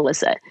that simple,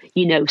 is it?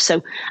 You know,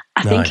 so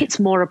I think it's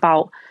more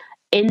about,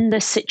 in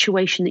the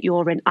situation that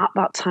you're in at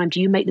that time,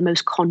 do you make the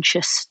most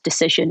conscious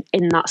decision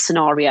in that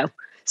scenario?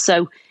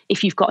 So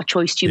if you've got a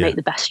choice, do you make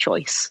the best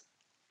choice?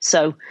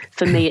 So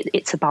for me,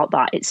 it's about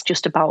that. It's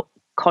just about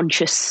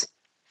conscious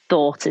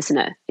thought, isn't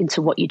it,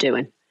 into what you're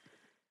doing?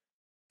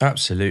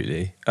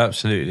 Absolutely.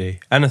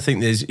 And I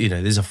think there's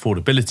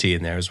affordability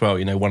in there as well.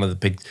 You know, one of the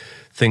big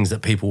things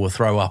that people will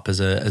throw up as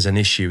an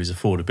issue is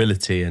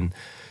affordability. And,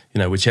 you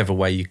know, whichever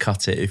way you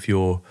cut it, if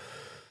you're,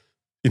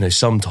 you know,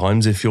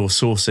 sometimes if you're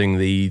sourcing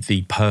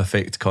the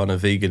perfect kind of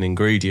vegan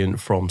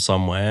ingredient from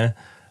somewhere,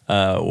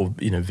 or,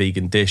 you know,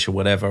 vegan dish or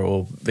whatever,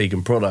 or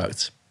vegan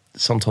product,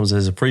 sometimes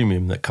there's a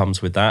premium that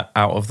comes with that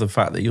out of the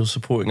fact that you're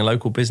supporting a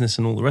local business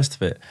and all the rest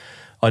of it.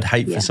 I'd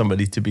hate for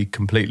somebody to be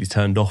completely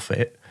turned off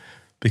it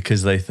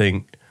because they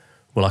think,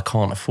 well, I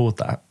can't afford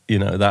that, you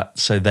know, that,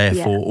 so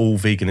therefore all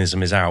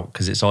veganism is out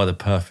because it's either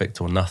perfect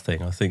or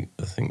nothing. I think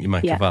you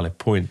make a valid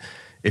point.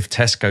 If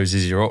Tesco's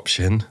is your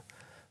option,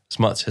 as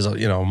much as,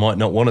 you know, I might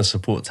not want to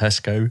support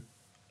Tesco,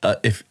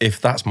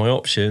 if that's my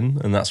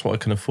option and that's what I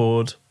can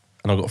afford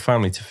and I've got a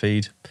family to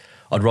feed,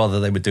 I'd rather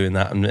they were doing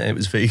that and it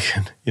was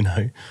vegan, you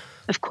know.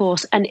 Of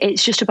course. And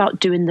it's just about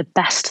doing the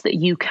best that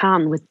you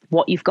can with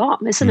what you've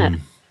got, isn't it?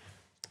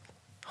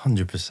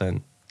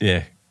 100%.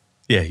 Yeah,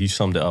 you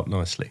summed it up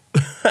nicely.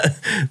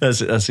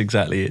 That's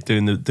exactly it.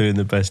 Doing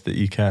the best that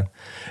you can.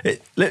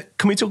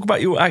 Can we talk about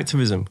your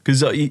activism?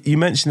 Because you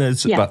mentioned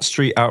there's about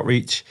street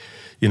outreach.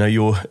 You know,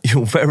 you're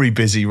very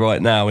busy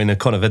right now in a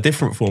kind of a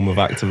different form of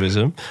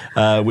activism,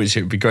 which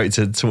it would be great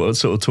to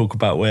sort of talk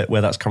about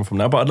where that's come from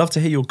now. But I'd love to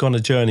hear your kind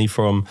of journey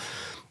from,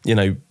 you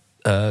know,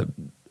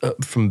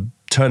 from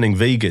turning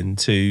vegan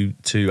to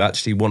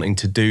actually wanting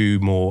to do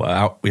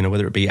more, you know,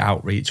 whether it be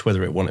outreach,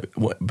 whether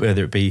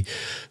it be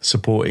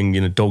supporting, you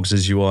know, dogs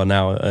as you are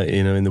now,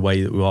 you know, in the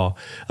way that we are.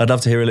 I'd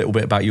love to hear a little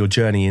bit about your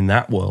journey in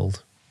that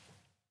world.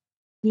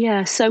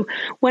 Yeah. So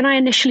when I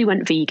initially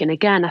went vegan,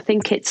 again, I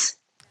think it's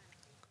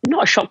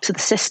not a shock to the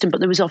system, but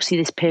there was obviously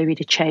this period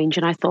of change,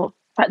 and I thought,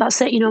 right, that's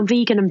it. You know, I'm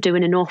vegan. I'm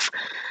doing enough.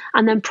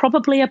 And then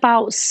probably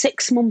about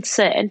 6 months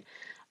in,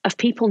 of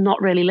people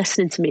not really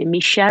listening to me and me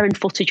sharing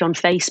footage on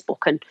Facebook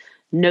and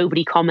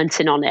nobody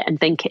commenting on it and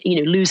thinking,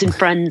 losing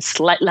friends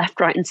left,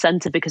 right and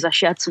centre because I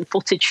shared some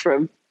footage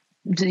from,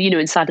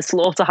 inside a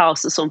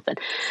slaughterhouse or something.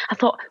 I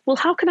thought, well,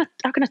 how can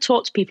I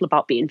talk to people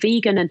about being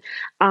vegan? And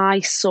I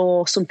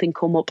saw something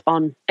come up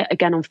on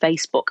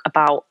Facebook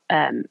about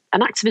an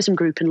activism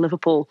group in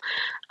Liverpool.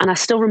 And I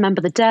still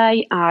remember the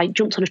day. I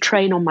jumped on a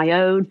train on my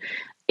own.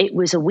 It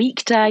was a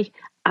weekday.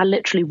 I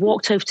literally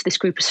walked over to this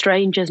group of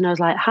strangers and I was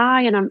like,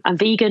 hi, and I'm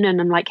vegan and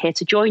I'm like here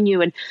to join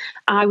you. And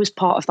I was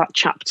part of that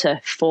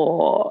chapter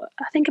for,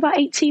 I think, about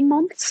 18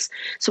 months.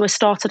 So I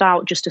started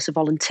out just as a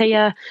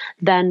volunteer.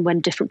 Then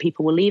when different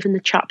people were leaving the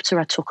chapter,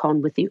 I took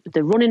on with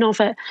the running of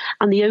it.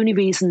 And the only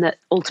reason that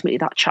ultimately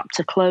that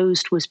chapter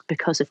closed was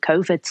because of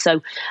COVID.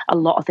 So a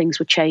lot of things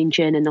were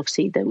changing and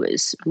obviously there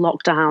was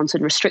lockdowns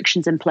and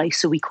restrictions in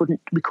place. So we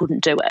couldn't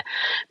do it.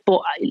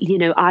 But,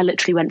 I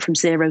literally went from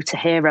zero to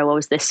hero. I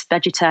was this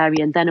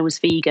vegetarian, then I was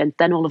vegan.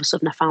 Then all of a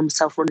sudden I found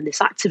myself running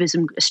this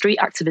a street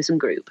activism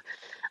group.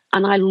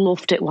 And I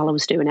loved it while I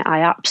was doing it.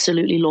 I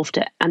absolutely loved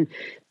it. And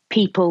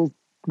people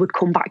would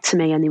come back to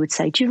me and they would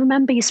say, do you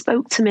remember you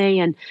spoke to me?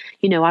 And,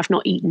 I've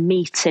not eaten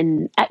meat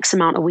in X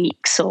amount of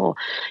weeks, or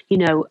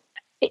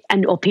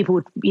people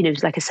would,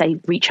 like I say,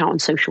 reach out on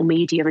social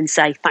media and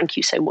say, thank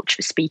you so much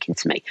for speaking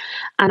to me.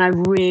 And I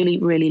really,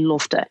 really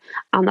loved it.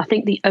 And I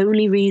think the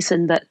only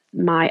reason that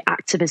my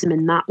activism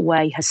in that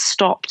way has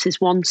stopped is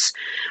once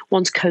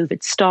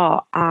COVID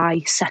started,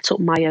 I set up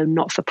my own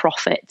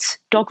not-for-profit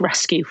dog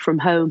rescue from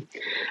home.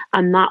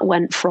 And that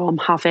went from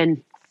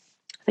having,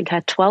 I think I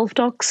had 12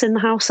 dogs in the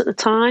house at the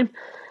time,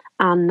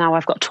 and now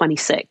I've got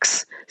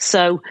 26.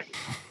 So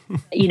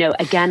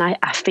again,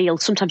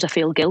 sometimes I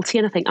feel guilty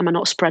and I think, am I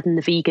not spreading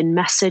the vegan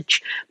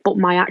message? But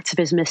my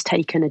activism has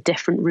taken a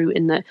different route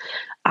in that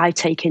I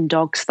take in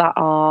dogs that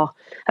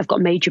have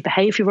got major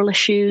behavioural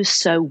issues,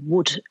 so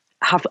would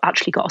have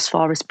actually got as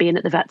far as being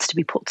at the vets to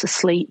be put to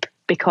sleep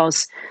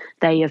because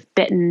they have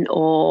bitten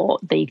or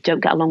they don't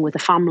get along with the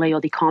family or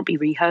they can't be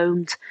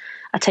rehomed.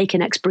 I take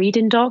in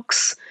ex-breeding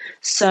dogs.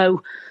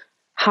 So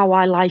how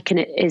I liken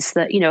it is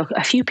that,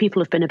 a few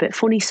people have been a bit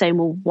funny saying,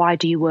 well, why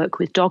do you work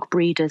with dog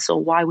breeders, or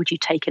why would you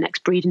take in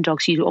ex-breeding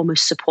dogs? You're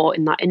almost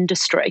supporting that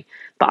industry.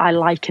 But I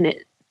liken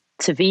it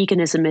to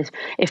veganism.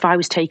 If I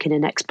was taking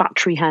in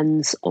ex-battery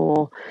hens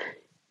or,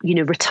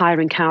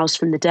 retiring cows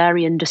from the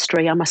dairy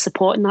industry, am I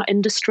supporting that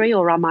industry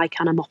or am I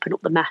kind of mopping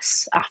up the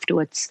mess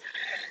afterwards?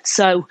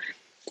 So,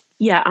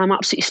 yeah, I'm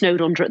absolutely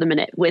snowed under at the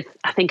minute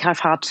I think I've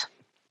had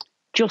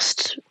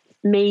just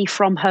me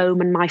from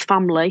home and my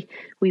family.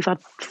 We've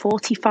had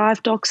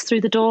 45 dogs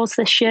through the doors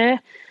this year.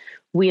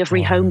 We have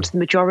rehomed the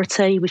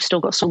majority. We've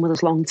still got some with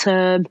us long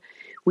term.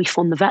 We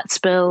fund the vet's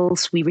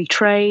bills. We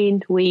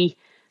retrain. We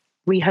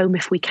rehome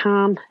if we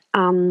can.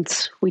 And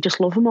we just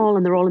love them all.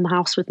 And they're all in the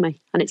house with me.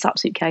 And it's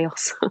absolute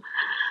chaos.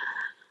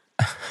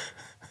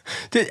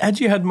 Had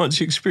you had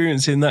much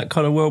experience in that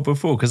kind of world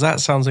before? Because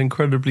that sounds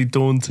incredibly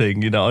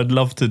daunting. I'd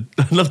love to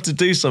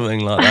do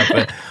something like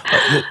that.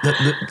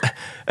 But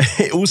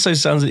it also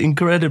sounds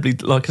incredibly,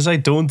 like I say,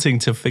 daunting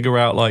to figure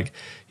out,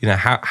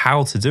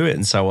 how to do it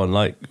and so on.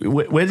 Like,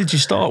 where did you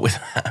start with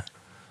that?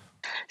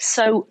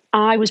 So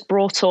I was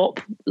brought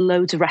up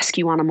loads of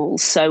rescue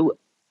animals. So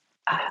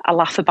I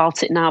laugh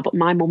about it now, but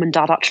my mum and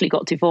dad actually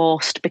got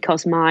divorced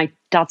because my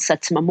dad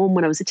said to my mum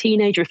when I was a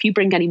teenager, if you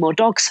bring any more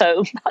dogs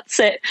home, that's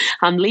it,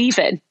 I'm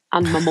leaving.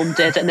 And my mum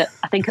did. And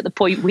I think at the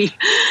point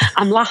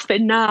I'm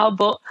laughing now,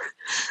 but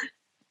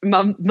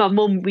my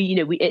mum,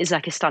 it is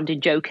like a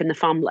standing joke in the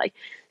family.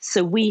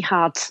 So we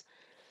had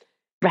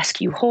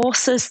rescue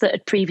horses that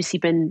had previously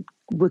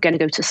were going to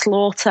go to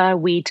slaughter.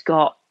 We'd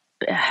got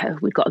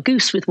a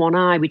goose with one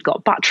eye. We'd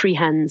got battery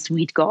hens.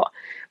 We'd got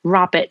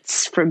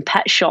rabbits from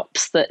pet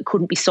shops that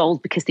couldn't be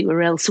sold because they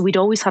were ill. So we'd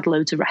always had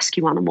loads of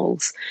rescue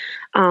animals.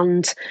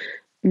 And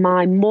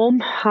my mum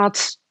had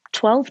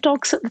 12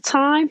 dogs at the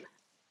time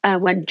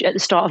when at the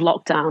start of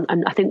lockdown.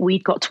 And I think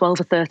we'd got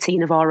 12 or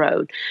 13 of our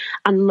own.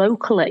 And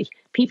locally,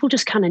 people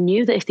just kind of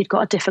knew that if they'd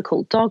got a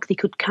difficult dog, they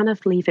could kind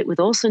of leave it with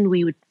us and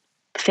we would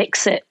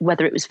fix it,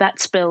 whether it was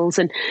vet's bills.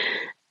 And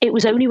it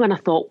was only when I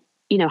thought,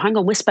 hang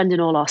on, we're spending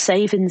all our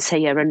savings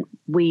here and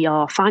we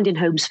are finding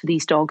homes for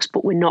these dogs,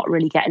 but we're not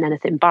really getting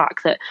anything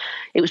back, that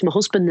it was my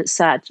husband that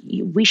said,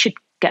 we should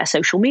get a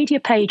social media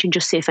page and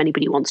just see if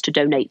anybody wants to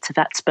donate to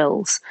vet's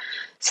bills.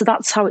 So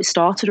that's how it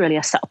started, really.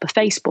 I set up a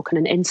Facebook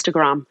and an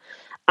Instagram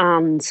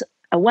and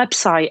a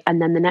website.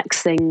 And then the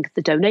next thing,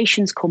 the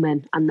donations come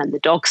in and then the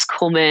dogs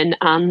come in.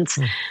 And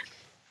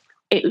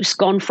it was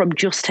gone from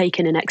just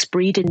taking in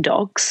ex-breeding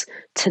dogs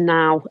to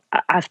now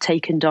I've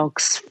taken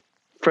dogs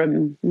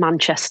from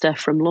Manchester,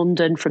 from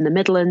London, from the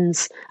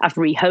Midlands. I've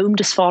rehomed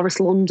as far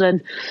as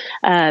London.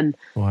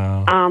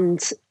 Wow.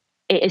 And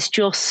it is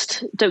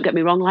just, don't get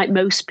me wrong, like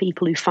most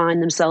people who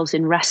find themselves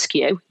in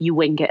rescue, you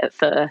wing it at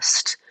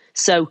first.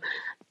 So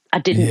I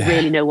didn't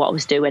really know what I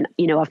was doing.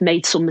 I've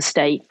made some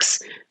mistakes,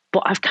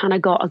 but I've kind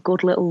of got a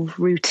good little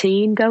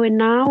routine going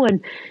now.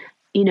 And,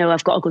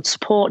 I've got a good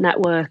support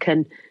network.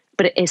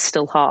 but it is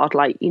still hard.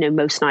 Like,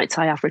 most nights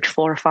I average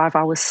 4 or 5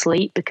 hours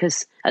sleep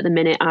because at the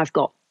minute I've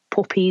got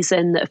puppies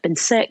in that have been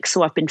sick.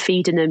 So I've been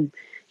feeding them,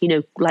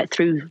 like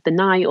through the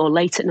night or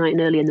late at night and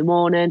early in the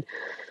morning.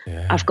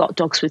 Yeah. I've got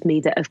dogs with me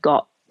that have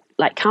got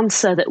like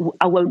cancer that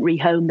I won't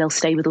rehome. They'll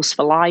stay with us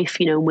for life,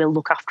 and we'll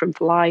look after them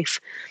for life.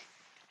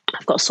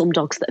 I've got some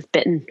dogs that have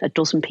bitten a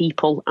dozen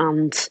people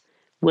and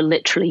were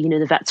literally,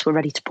 the vets were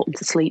ready to put them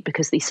to sleep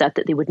because they said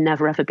that they would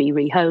never, ever be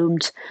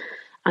rehomed.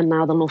 And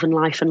now they're loving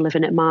life and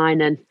living at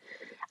mine. And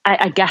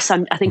I guess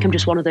I think I'm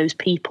just one of those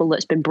people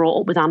that's been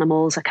brought up with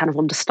animals. I kind of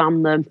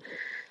understand them.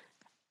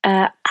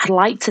 I'd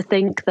like to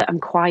think that I'm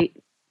quite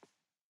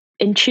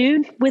in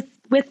tune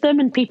with them,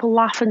 and people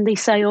laugh and they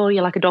say, oh,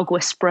 you're like a dog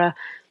whisperer.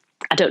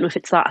 I don't know if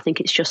it's that. I think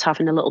it's just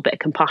having a little bit of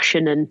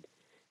compassion and,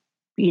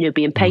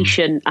 being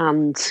patient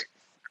and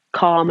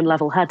calm and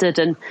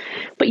level-headed.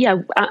 But yeah,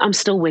 I'm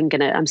still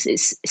winging it.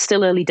 It's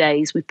still early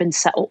days. We've been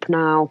set up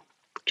now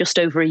just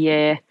over a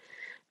year,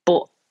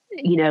 but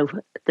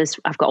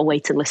I've got a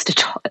waiting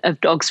list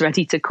of dogs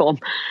ready to come.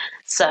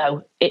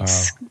 So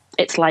it's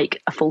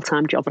like a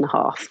full-time job and a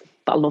half,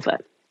 but I love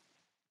it.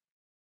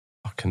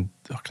 I can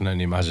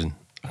only imagine.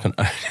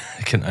 I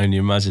can only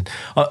imagine.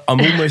 I'm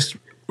almost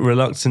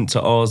reluctant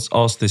to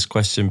ask this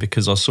question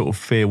because I sort of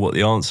fear what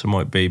the answer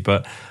might be.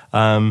 But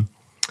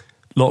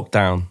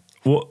lockdown.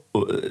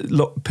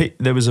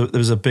 There was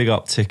a big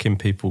uptick in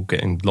people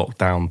getting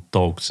lockdown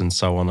dogs and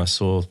so on. I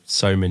saw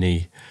so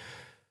many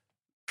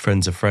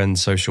friends of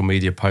friends, social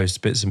media posts,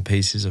 bits and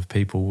pieces of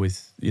people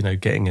with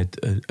getting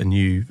a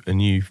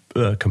new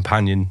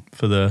companion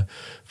for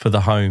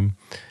the home.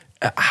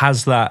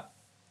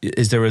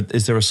 Is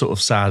there a sort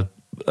of sad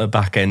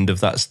back end of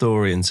that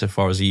story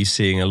insofar as are you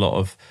seeing a lot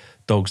of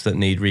dogs that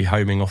need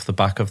rehoming off the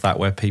back of that,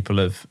 where people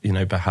have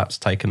perhaps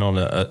taken on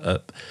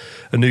a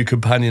new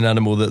companion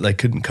animal that they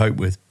couldn't cope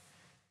with?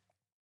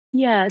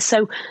 Yeah,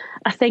 so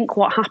I think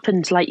what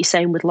happened, like you're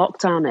saying with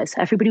lockdown, is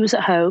everybody was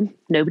at home,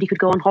 nobody could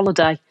go on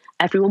holiday,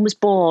 everyone was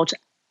bored.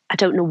 I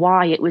don't know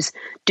why. It was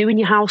doing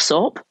your house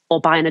up or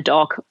buying a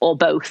dog or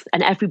both.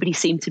 And everybody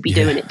seemed to be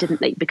doing it,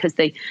 didn't they? Because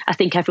I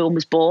think everyone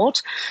was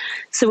bored.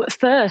 So at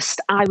first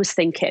I was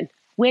thinking,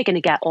 we're going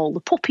to get all the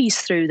puppies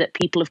through that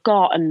people have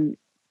got and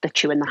they're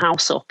chewing the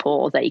house up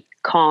or they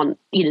can't,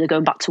 they're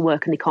going back to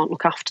work and they can't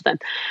look after them.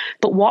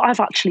 But what I've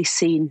actually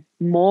seen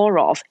more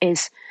of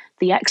is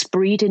the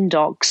ex-breeding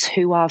dogs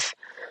who have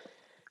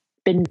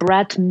been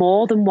bred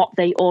more than what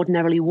they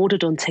ordinarily would have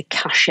done to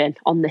cash in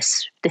on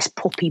this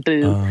puppy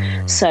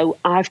boom. So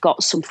I've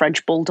got some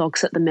French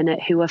bulldogs at the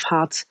minute who have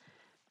had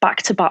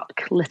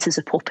back-to-back litters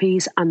of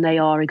puppies and they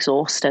are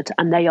exhausted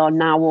and they are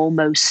now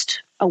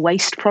almost a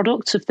waste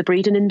product of the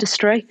breeding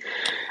industry.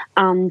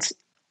 And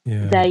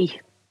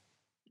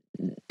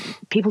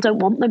people don't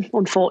want them,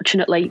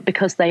 unfortunately,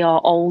 because they are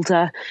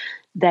older.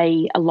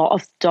 A lot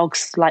of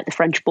dogs, like the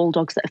French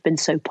bulldogs that have been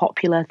so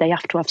popular, they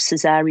have to have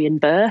cesarean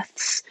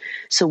births.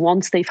 So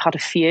once they've had a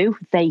few,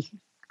 they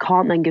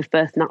can't then give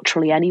birth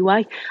naturally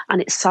anyway.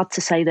 And it's sad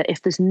to say that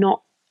if there's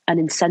not an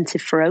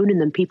incentive for owning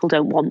them, people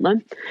don't want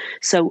them.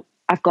 So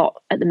at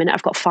the minute,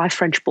 I've got 5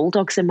 French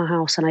bulldogs in my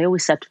house, and I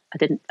always said I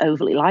didn't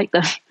overly like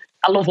them.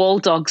 I love all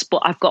dogs,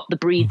 but I've got the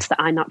breeds that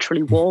I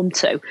naturally warm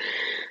to.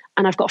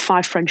 And I've got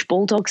 5 French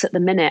bulldogs at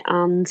the minute,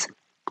 and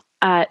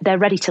they're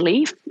ready to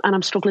leave, and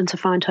I'm struggling to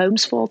find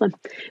homes for them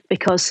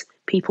because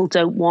people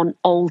don't want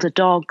older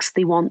dogs.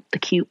 They want the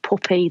cute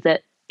puppy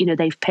that,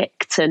 they've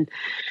picked.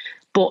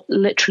 But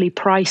literally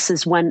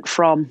prices went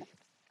from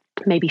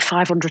maybe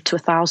 £500 to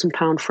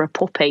 £1,000 for a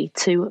puppy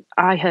to,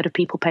 I heard of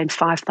people paying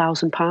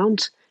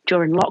 £5,000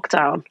 during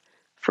lockdown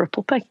for a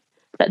puppy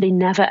that they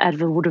never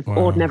ever would have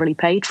ordinarily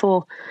paid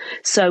for.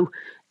 So,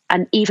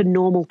 and even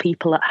normal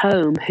people at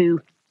home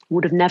who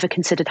would have never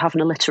considered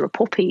having a litter of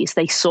puppies,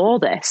 they saw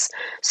this.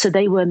 So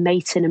they were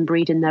mating and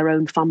breeding their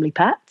own family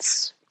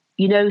pets,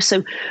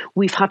 so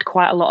we've had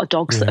quite a lot of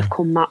dogs that have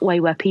come that way,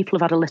 where people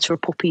have had a litter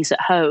of puppies at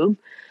home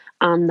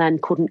and then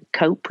couldn't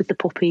cope with the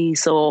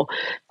puppies or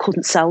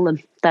couldn't sell them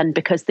then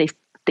because they've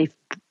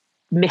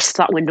missed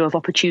that window of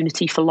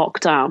opportunity for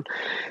lockdown.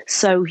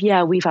 So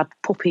yeah, we've had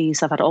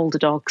puppies, I've had older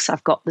dogs,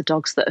 I've got the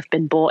dogs that have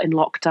been bought in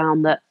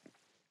lockdown that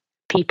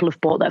people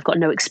have bought that have got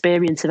no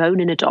experience of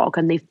owning a dog,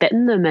 and they've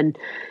bitten them and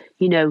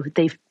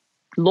they've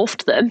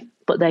loved them,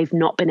 but they've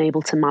not been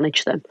able to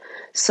manage them.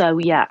 So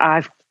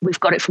yeah, we've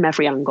got it from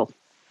every angle.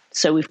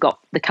 So we've got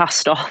the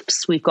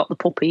cast-offs, we've got the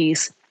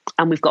puppies,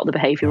 and we've got the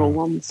behavioural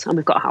ones, and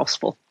we've got a house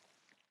full.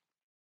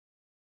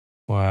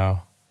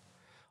 Wow,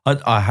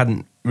 I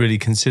hadn't really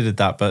considered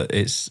that, but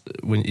it's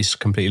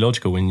completely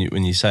logical when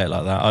you say it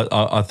like that.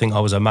 I think I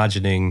was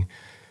imagining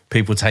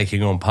people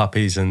taking on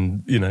puppies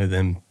and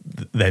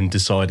then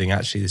deciding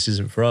actually this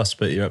isn't for us.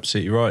 But you're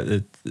absolutely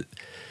right.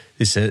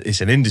 It's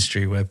an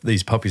industry where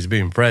these puppies are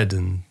being bred,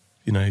 and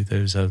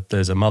there's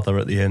a mother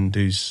at the end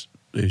who's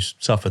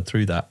suffered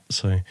through that.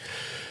 So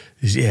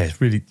it's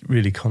really,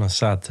 really kind of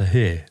sad to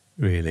hear,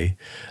 really.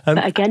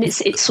 But again,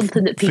 it's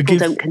something that people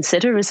don't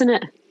consider, isn't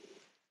it?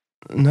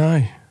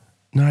 No,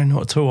 No,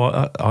 not at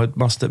all. I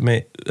must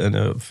admit,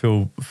 and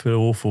feel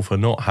awful for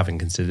not having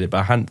considered it, but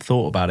I hadn't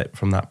thought about it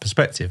from that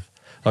perspective.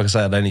 Like I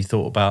say, I'd only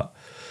thought about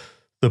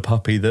the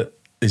puppy that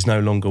is no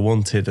longer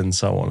wanted and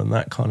so on and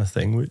that kind of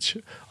thing, which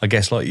I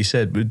guess, like you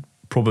said, would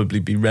probably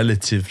be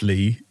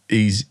relatively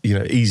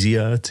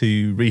easier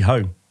to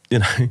rehome.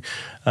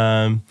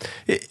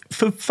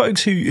 For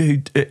folks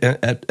who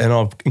and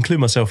I'll include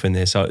myself in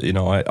this. I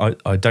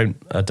don't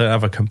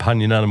have a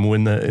companion animal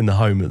in the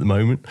home at the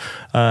moment.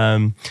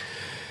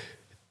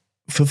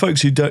 For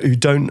folks who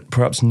don't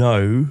perhaps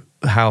know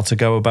how to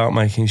go about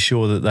making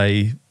sure that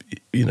they,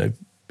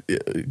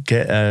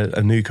 get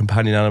a new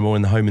companion animal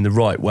in the home in the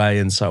right way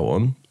and so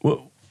on,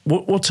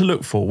 what to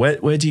look for?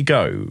 Where do you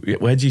go?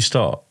 Where do you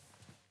start?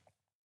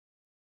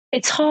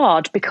 It's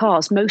hard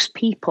because most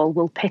people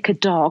will pick a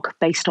dog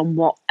based on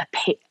what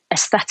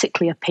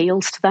aesthetically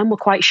appeals to them. We're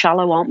quite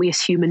shallow, aren't we,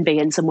 as human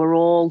beings? And we're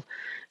all,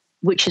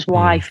 which is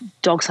why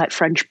dogs like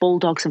French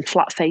bulldogs and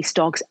flat-faced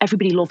dogs,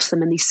 everybody loves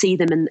them and they see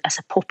them as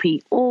a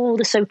puppy. Oh,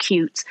 they're so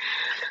cute.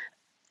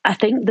 I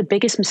think the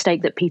biggest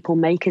mistake that people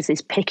make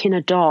is picking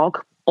a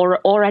dog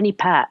or any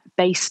pet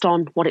based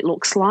on what it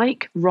looks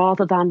like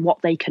rather than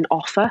what they can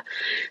offer.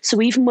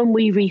 So even when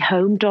we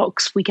rehome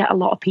dogs, we get a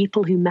lot of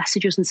people who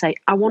message us and say,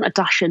 I want a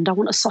Dachshund, I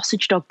want a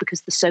sausage dog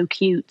because they're so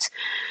cute.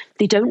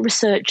 They don't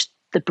research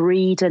the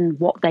breed and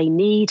what they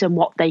need and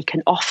what they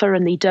can offer,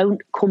 and they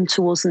don't come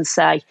to us and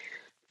say,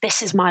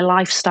 this is my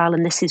lifestyle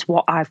and this is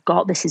what I've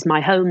got, this is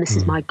my home, this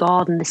is my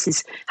garden, this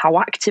is how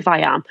active I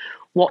am,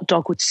 what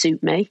dog would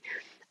suit me.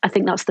 I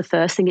think that's the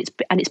first thing.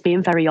 It's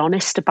being very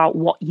honest about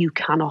what you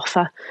can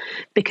offer,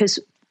 because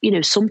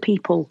some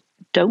people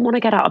don't want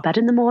to get out of bed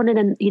in the morning,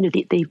 and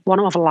they want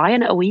to have a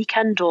lie-in at a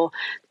weekend, or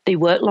they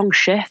work long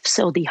shifts,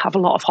 or they have a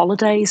lot of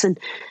holidays, and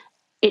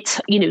it's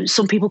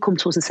some people come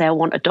to us and say, I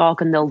want a dog,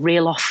 and they'll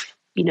reel off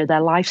their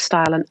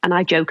lifestyle, and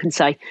I joke and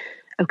say,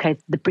 okay,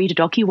 the breed of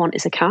dog you want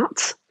is a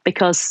cat,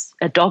 because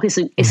a dog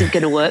isn't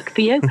going to work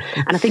for you.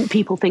 And I think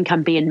people think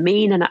I'm being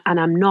mean, and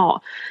I'm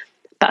not,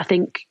 but I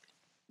think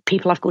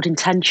people have good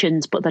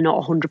intentions, but they're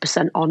not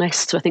 100%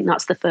 honest. So I think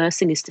that's the first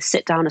thing, is to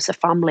sit down as a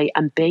family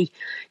and be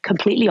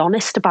completely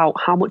honest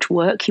about how much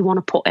work you want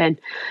to put in.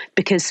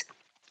 Because,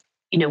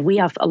 we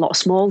have a lot of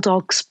small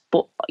dogs,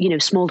 but,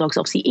 small dogs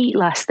obviously eat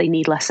less. They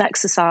need less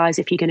exercise.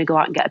 If you're going to go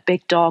out and get a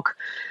big dog,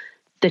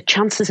 the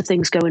chances of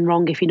things going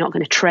wrong if you're not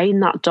going to train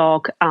that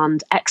dog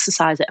and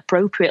exercise it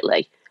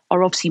appropriately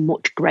are obviously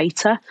much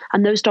greater.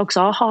 And those dogs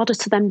are harder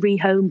to then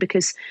rehome,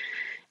 because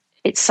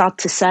it's sad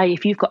to say,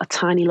 if you've got a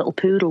tiny little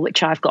poodle,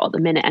 which I've got at the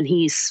minute, and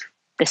he's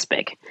this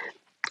big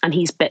and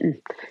he's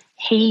bitten,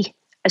 he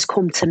has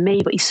come to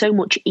me, but he's so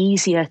much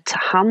easier to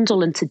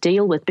handle and to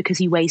deal with because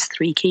he weighs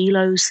 3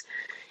 kilos.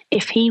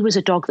 If he was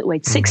a dog that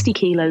weighed 60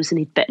 kilos and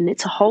he'd bitten,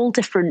 it's a whole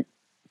different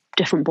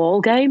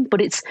ball game.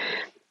 But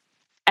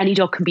any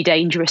dog can be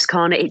dangerous,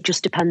 can't it? It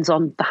just depends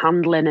on the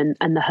handling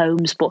and the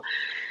homes. But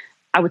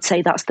I would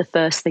say that's the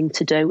first thing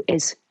to do,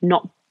 is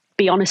not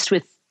be honest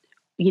with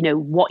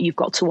what you've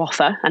got to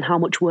offer and how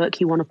much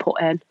work you want to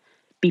put in.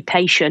 Be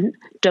patient.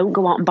 Don't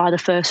go out and buy the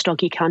first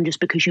dog you can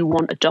just because you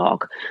want a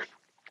dog.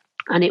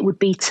 And it would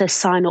be to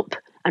sign up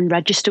and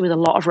register with a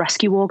lot of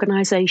rescue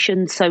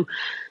organisations. So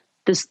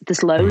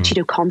there's loads,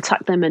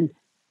 contact them and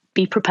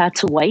be prepared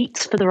to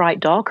wait for the right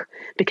dog,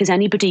 because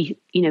anybody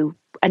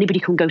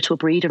can go to a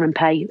breeder and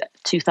pay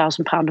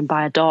 £2,000 and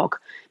buy a dog.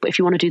 But if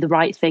you want to do the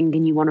right thing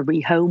and you want to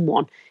rehome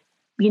one,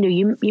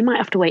 you might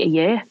have to wait a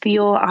year for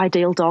your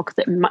ideal dog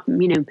that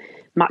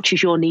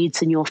matches your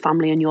needs and your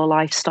family and your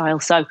lifestyle.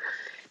 So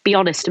be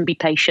honest and be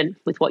patient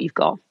with what you've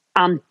got,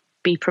 and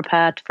be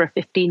prepared for a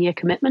 15-year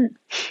commitment.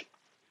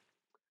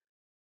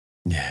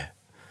 Yeah.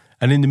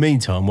 And in the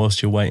meantime,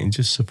 whilst you're waiting,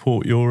 just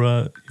support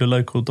your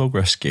local dog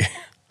rescue.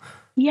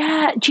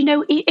 Yeah.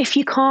 Do if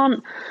you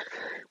can't,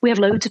 we have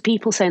loads of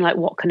people saying, like,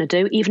 what can I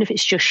do? Even if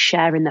it's just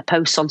sharing the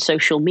posts on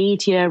social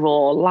media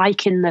or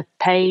liking the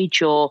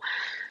page, or,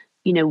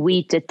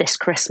 we did this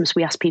Christmas,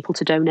 we asked people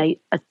to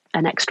donate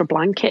an extra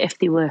blanket if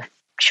they were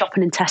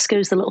shopping in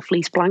Tesco's, the little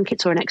fleece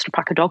blankets, or an extra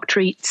pack of dog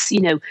treats,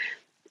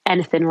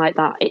 anything like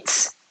that.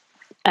 It's,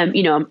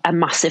 a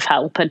massive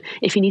help. And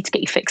if you need to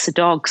get your fix of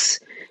dogs,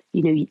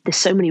 there's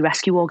so many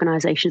rescue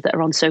organisations that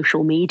are on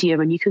social media,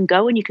 and you can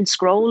go and you can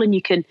scroll and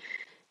you can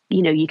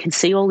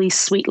see all these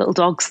sweet little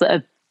dogs that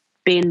are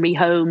being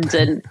rehomed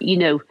and,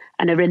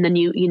 and are in the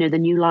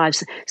new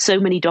lives. So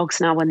many dogs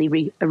now, when they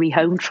are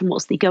rehomed from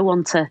us, they go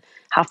on to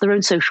have their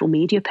own social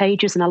media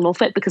pages. And I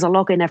love it, because I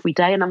log in every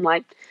day and I'm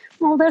like,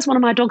 well, there's one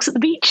of my dogs at the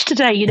beach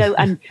today,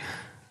 and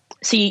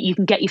so you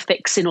can get your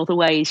fix in other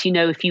ways.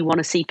 If you want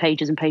to see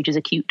pages and pages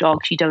of cute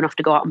dogs, you don't have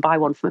to go out and buy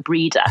one from a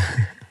breeder.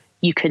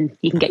 You can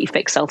get your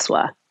fix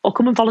elsewhere, or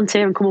come and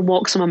volunteer and come and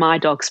walk some of my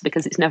dogs,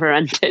 because it's never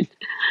ending.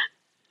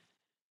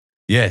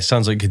 Yeah, it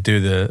sounds like you could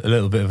do a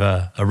little bit of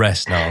a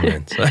rest now and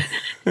then. So.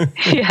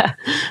 Yeah,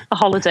 a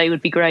holiday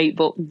would be great,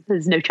 but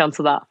there's no chance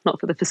of that, not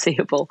for the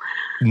foreseeable.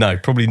 No,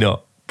 probably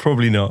not.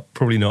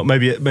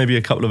 Maybe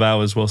a couple of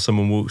hours while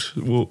someone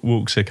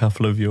walks a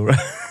couple of your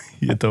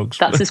your dogs.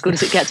 That's as good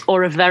as it gets.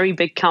 Or a very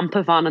big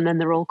camper van, and then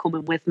they're all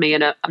coming with me,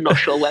 and I'm not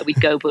sure where we'd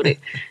go, but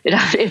it'd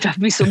have to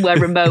be somewhere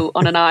remote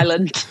on an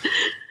island.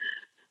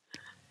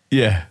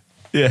 Yeah.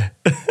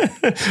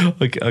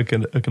 I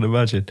can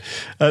imagine.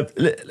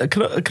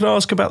 Can I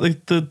ask about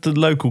the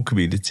local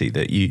community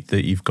that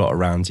you've got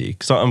around you?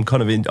 Because I'm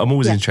I'm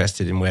always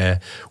interested in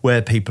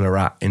where people are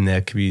at in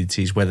their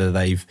communities, whether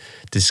they've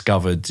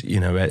discovered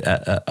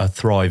a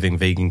thriving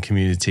vegan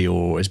community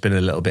or it's been a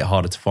little bit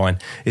harder to find.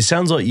 It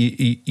sounds like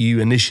you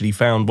initially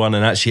found one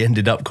and actually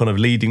ended up kind of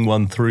leading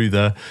one through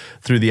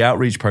the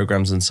outreach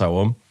programs and so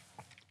on.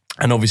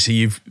 And obviously,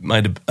 you've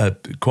made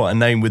quite a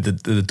name with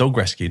the dog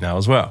rescue now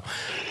as well.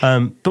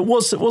 But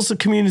what's the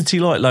community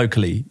like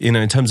locally?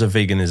 In terms of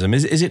veganism,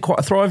 is it quite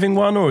a thriving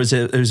one, or is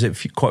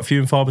it quite few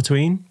and far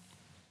between?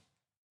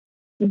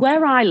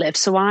 Where I live,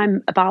 so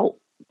I'm about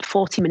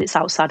 40 minutes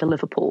outside of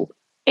Liverpool.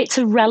 It's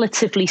a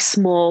relatively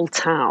small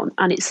town,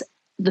 and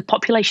the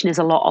population is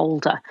a lot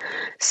older.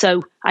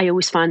 So I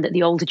always find that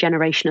the older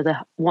generation are the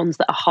ones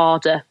that are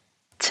harder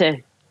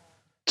to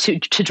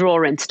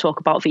draw in to talk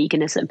about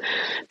veganism.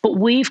 But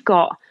we've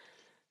got,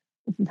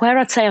 where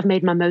I'd say I've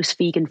made my most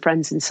vegan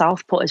friends in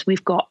Southport is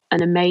we've got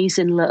an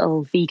amazing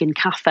little vegan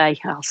cafe.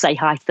 I'll say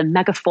hi to the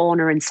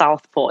Megafauna in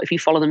Southport if you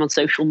follow them on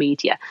social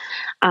media.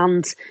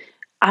 And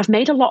I've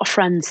made a lot of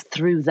friends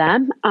through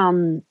them.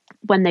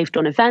 When they've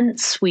done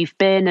events, we've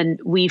been and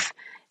we've,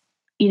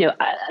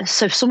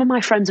 so some of my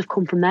friends have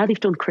come from there. They've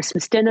done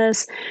Christmas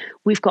dinners.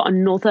 We've got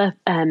another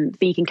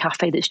vegan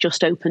cafe that's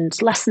just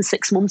opened less than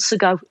 6 months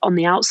ago on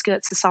the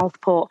outskirts of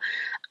Southport.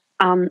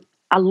 And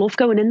I love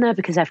going in there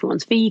because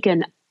everyone's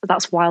vegan.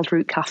 That's Wild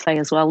Root Cafe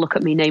as well. Look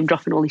at me name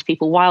dropping all these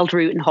people. Wild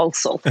Root and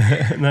Wholesale.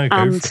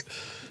 And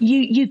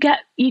you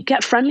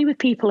get friendly with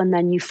people, and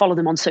then you follow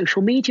them on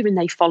social media and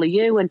they follow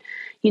you. And,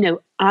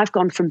 I've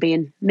gone from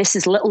being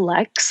Mrs. Little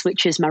Legs,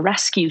 which is my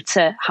rescue,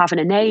 to having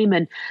a name.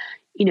 And,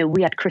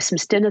 we had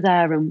Christmas dinner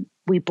there and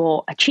we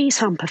bought a cheese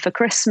hamper for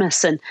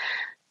Christmas, and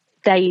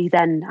they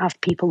then have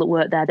people that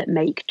work there that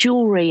make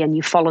jewelry, and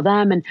you follow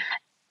them. And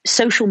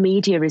social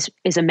media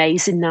is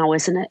amazing now,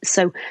 isn't it?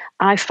 So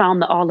I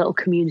found that our little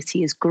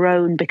community has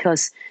grown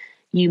because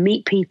you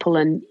meet people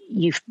and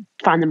you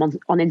find them on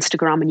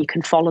Instagram and you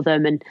can follow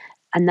them, and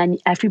then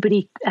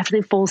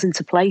everything falls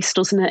into place,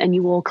 doesn't it? And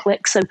you all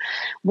click. So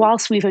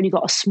whilst we've only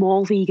got a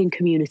small vegan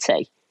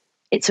community,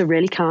 it's a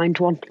really kind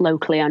one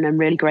locally, and I'm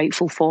really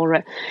grateful for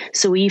it.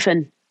 So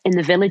even in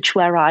the village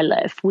where I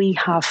live, we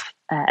have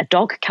a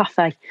dog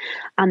cafe,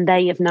 and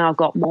they have now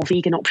got more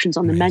vegan options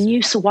on the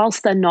menu. So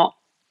whilst they're not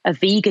a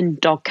vegan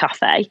dog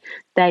cafe,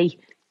 they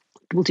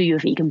will do you a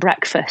vegan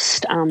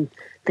breakfast, and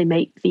they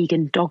make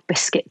vegan dog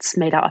biscuits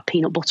made out of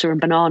peanut butter and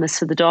bananas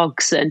for the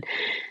dogs. And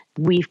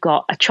we've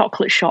got a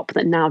chocolate shop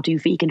that now do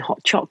vegan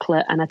hot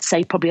chocolate, and I'd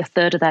say probably a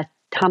third of their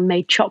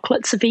handmade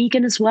chocolates are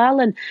vegan as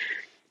well. And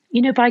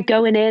by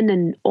going in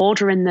and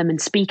ordering them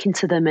and speaking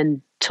to them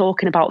and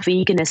talking about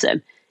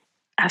veganism,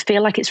 I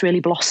feel like it's really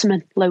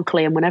blossoming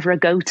locally. And whenever I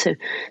go to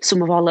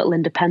some of our little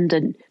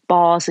independent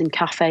bars and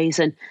cafes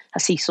and I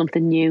see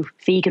something new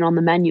vegan on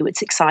the menu,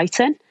 it's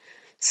exciting.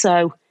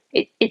 So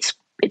it's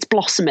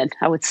blossoming,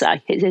 I would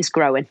say. It is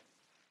growing.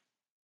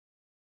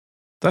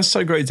 That's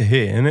so great to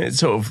hear. And it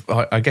sort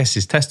of, I guess,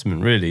 is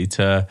testament really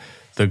to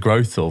the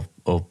growth of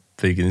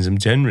veganism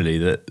generally,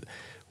 that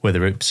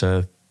whether it's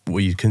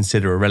what you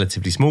consider a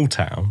relatively small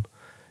town,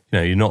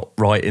 you're not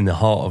right in the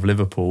heart of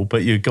Liverpool,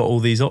 but you've got all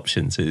these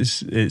options.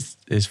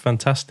 It's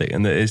fantastic,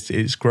 and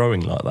it's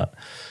growing like that.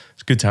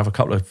 It's good to have a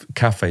couple of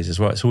cafes as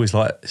well. It's always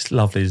it's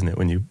lovely, isn't it,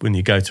 when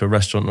you go to a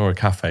restaurant or a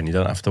cafe and you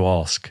don't have to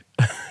ask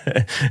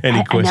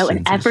any questions. I know,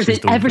 and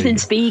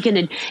everything's vegan,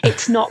 and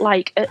it's not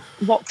like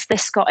what's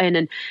this got in,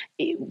 and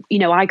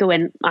I go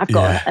in. I've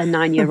got a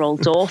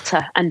 9-year-old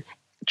daughter, and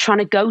trying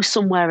to go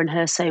somewhere and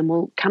her saying,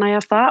 well, can I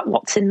have that?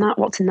 What's in that?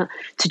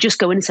 To just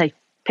go in and say,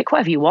 pick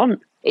whatever you want.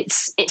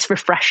 It's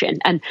refreshing.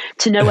 And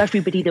to know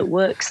everybody that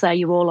works there,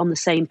 you're all on the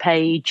same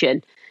page.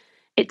 And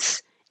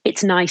it's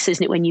nice,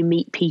 isn't it, when you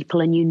meet people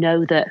and you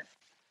know that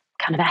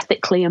kind of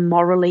ethically and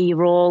morally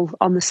you're all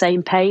on the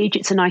same page.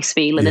 It's a nice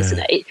feeling, isn't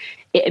it?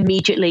 It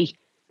immediately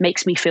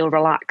makes me feel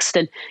relaxed.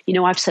 And,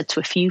 I've said to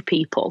a few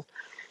people,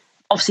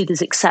 obviously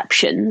there's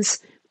exceptions,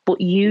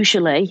 but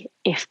usually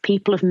if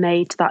people have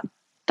made that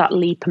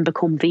leap and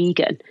become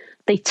vegan,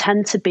 they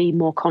tend to be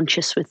more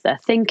conscious with their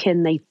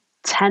thinking. They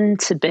tend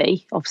to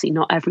be, obviously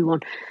not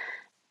everyone,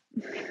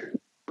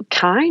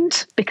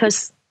 kind,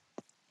 because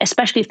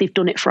especially if they've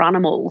done it for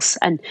animals.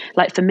 And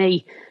like for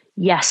me,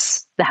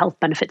 yes, the health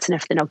benefits and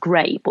everything are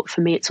great, but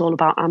for me it's all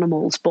about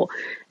animals. But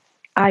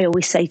I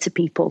always say to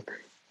people,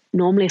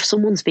 normally if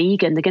someone's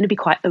vegan, they're going to be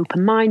quite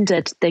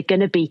open-minded. They're going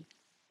to be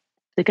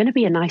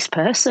a nice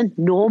person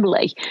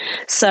normally.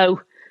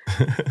 So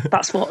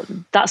that's what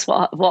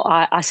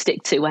I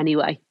stick to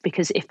anyway,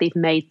 because if they've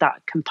made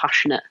that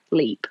compassionate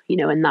leap,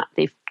 and that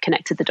they've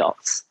connected the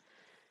dots.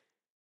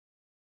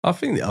 I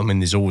think,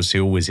 there's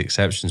always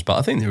exceptions, but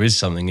I think there is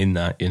something in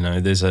that,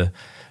 there's an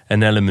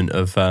element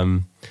of,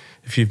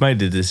 if you've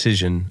made a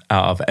decision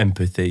out of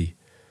empathy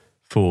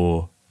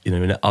for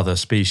in other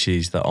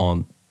species that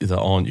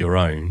aren't your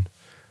own,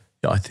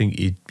 I think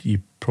you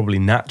probably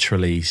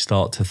naturally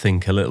start to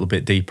think a little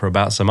bit deeper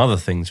about some other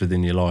things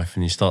within your life,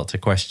 and you start to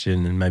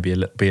question and maybe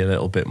be a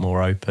little bit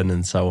more open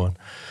and so on.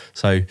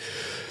 So,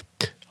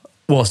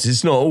 whilst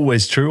it's not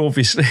always true,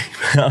 obviously,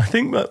 I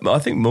think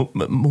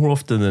more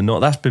often than not,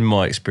 that's been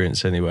my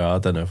experience anyway. I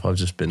don't know if I've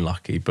just been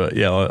lucky, but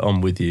yeah,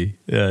 I'm with you.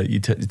 You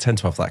tend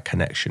to have that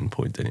connection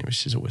point, don't you,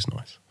 which is always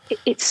nice.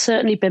 It's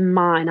certainly been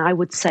mine. I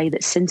would say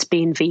that since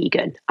being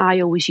vegan, I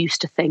always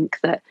used to think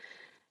that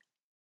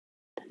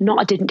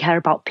I didn't care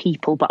about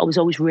people, but I was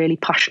always really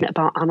passionate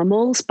about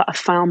animals. But I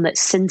found that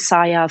since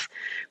I have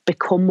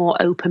become more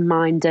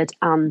open-minded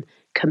and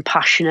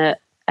compassionate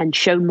and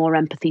shown more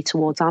empathy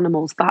towards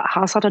animals, that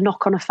has had a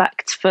knock-on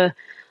effect for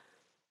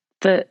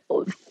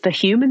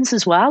humans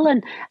as well.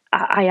 And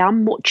I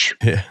am much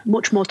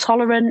more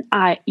tolerant.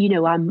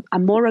 I'm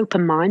more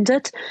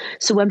open-minded.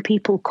 So when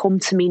people come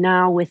to me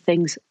now with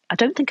things, I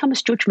don't think I'm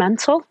as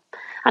judgmental.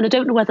 And I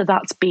don't know whether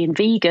that's being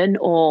vegan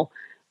or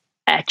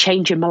a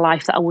change in my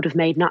life that I would have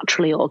made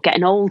naturally, or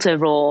getting older,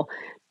 but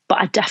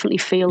I definitely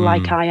feel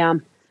like I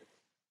am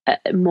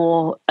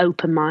more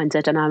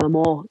open-minded and I'm a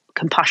more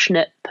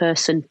compassionate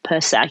person per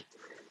se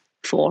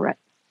for it.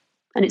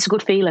 And it's a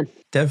good feeling.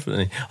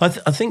 Definitely. I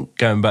think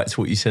going back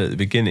to what you said at the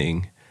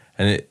beginning,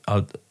 and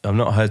I've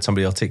not heard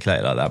somebody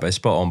articulate it like that, but it's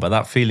spot on, but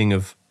that feeling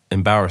of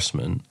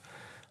embarrassment,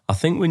 I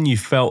think when you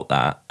felt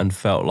that and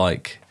felt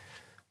like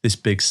this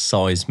big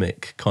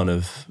seismic kind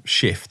of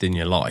shift in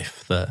your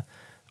life, that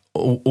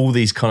all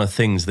these kind of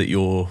things that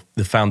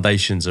the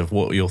foundations of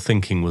what your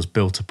thinking was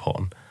built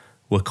upon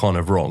were kind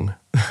of wrong.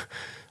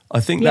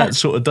 I think that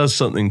sort of does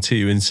something to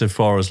you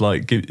insofar as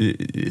like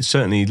it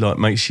certainly like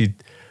makes you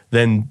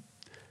then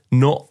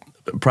not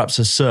perhaps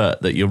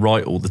assert that you're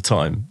right all the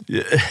time,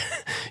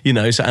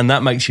 so, and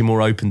that makes you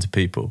more open to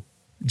people,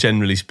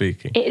 generally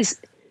speaking. It's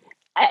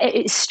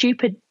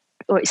stupid,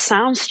 or it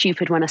sounds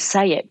stupid when I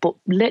say it, but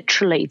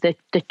literally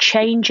the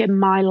change in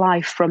my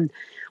life from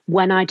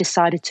when I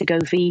decided to go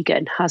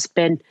vegan has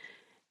been,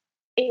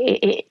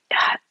 I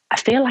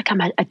feel like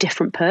I'm a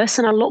different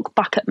person. I look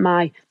back at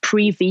my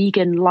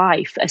pre-vegan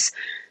life as,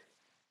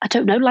 I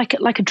don't know, like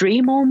a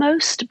dream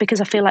almost, because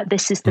I feel like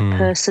this is the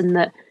person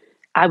that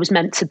I was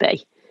meant to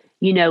be.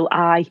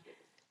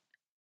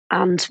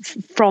 And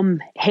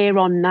from here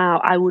on now,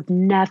 I would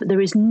never,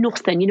 there is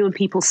nothing, when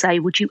people say,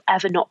 would you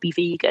ever not be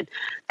vegan?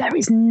 There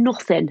is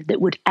nothing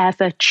that would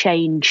ever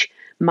change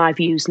my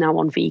views now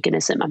on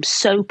veganism. I'm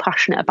so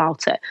passionate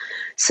about it.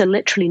 So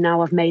literally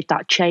now I've made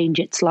that change.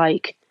 It's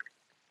like,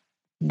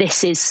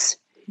 this is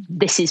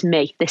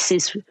me. This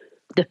is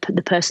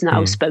the person that I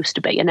was supposed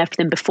to be. And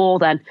everything before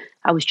then,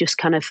 I was just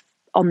kind of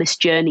on this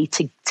journey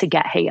to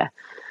get here.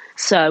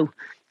 So,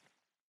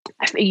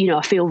 I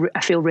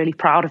feel really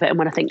proud of it. And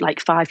when I think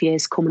like 5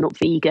 years coming up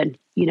vegan,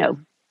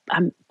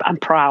 I'm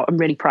proud. I'm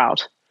really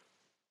proud.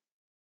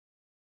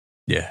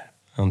 Yeah,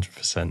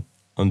 100%.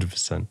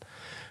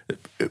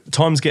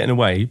 Time's getting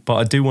away, but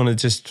I do want to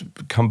just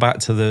come back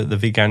to the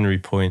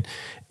Veganuary point.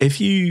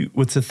 If you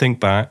were to think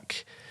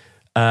back,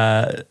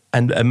 and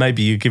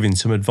maybe you're giving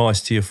some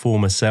advice to your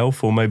former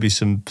self, or maybe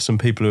some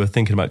people who are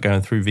thinking about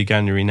going through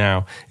Veganuary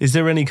now, is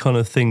there any kind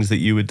of things that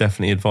you would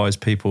definitely advise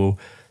people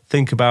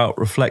think about,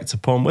 reflect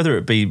upon, whether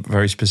it be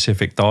very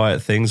specific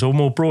diet things or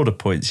more broader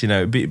points?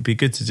 It'd be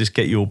good to just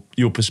get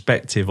your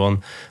perspective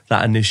on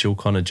that initial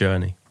kind of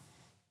journey.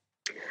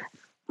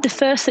 The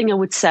first thing I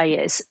would say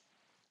is,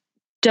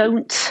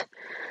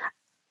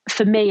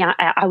 for me,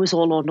 I was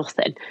all or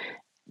nothing.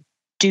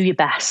 Do your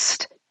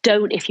best.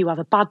 Don't, if you have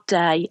a bad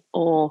day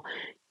or,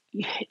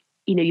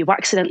 you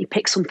accidentally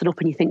pick something up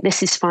and you think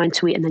this is fine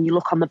to eat, and then you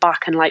look on the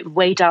back and like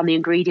way down the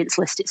ingredients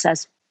list, it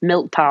says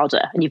milk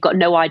powder, and you've got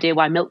no idea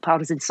why milk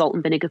powder's in salt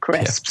and vinegar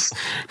crisps.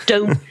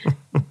 Yeah.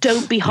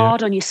 Don't be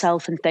hard on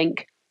yourself and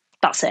think,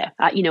 that's it.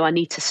 I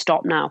need to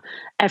stop now.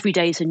 Every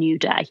day is a new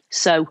day.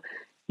 So,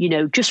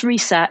 just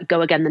reset,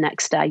 go again the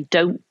next day.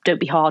 Don't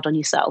be hard on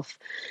yourself.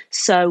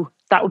 So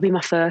that would be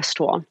my first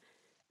one.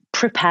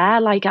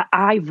 Prepare. Like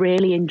I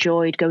really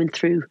enjoyed going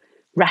through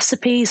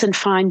recipes and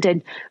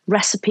finding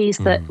recipes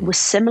that were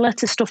similar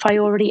to stuff I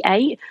already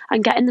ate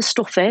and getting the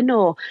stuff in,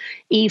 or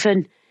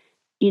even,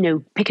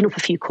 picking up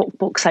a few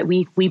cookbooks. Like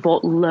we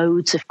bought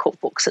loads of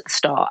cookbooks at the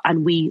start,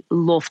 and we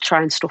love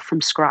trying stuff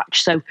from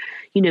scratch. So,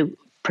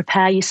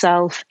 prepare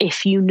yourself.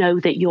 If you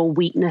know that your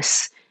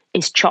weakness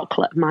is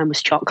chocolate, mine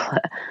was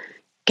chocolate,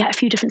 get a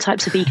few different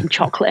types of vegan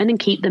chocolate in and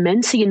keep them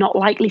in, so you're not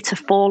likely to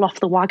fall off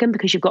the wagon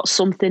because you've got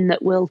something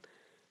that will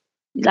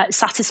like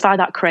satisfy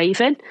that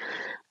craving.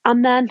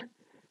 And then,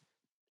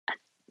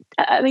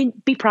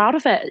 be proud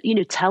of it.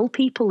 Tell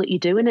people that you're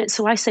doing it.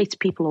 So I say to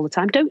people all the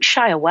time, don't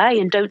shy away,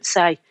 and don't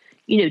say,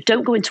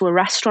 don't go into a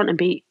restaurant and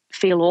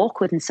feel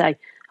awkward and say,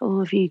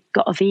 oh, have you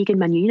got a vegan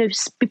menu?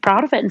 Just be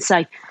proud of it and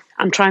say,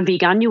 I'm trying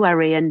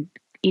Veganuary, and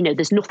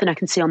there's nothing I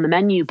can see on the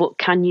menu, but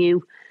can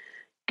you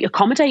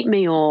accommodate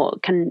me, or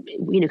can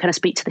I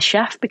speak to the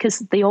chef? Because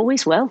they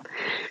always will.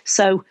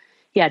 So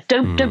yeah,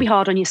 don't be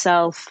hard on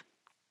yourself.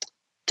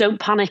 Don't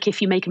panic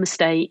if you make a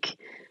mistake.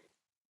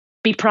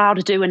 be proud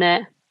of doing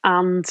it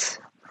and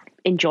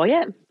enjoy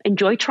it.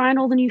 Enjoy trying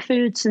all the new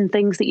foods and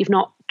things that you've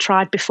not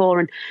tried before,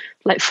 and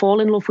like fall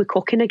in love with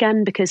cooking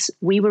again, because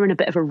we were in a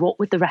bit of a rut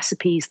with the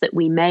recipes that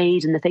we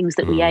made and the things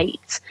that we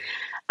ate.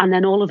 And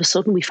then all of a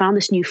sudden we found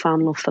this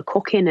newfound love for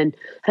cooking and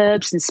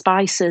herbs and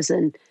spices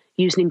and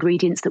using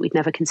ingredients that we'd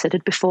never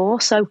considered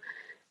before. So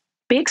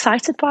be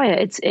excited by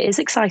it. It is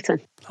exciting.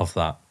 Love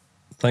that.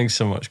 Thanks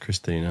so much,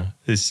 Christina.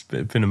 It's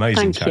been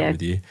amazing chatting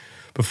with you.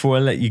 Before I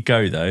let you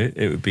go, though,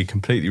 it would be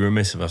completely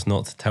remiss of us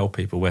not to tell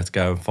people where to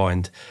go and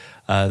find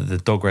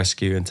the dog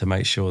rescue, and to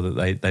make sure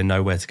that they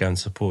know where to go and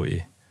support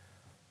you.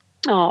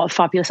 Oh,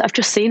 fabulous. I've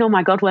just seen, oh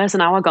my God, where's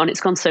an hour gone? It's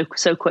gone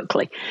so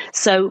quickly.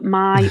 So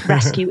my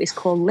rescue is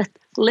called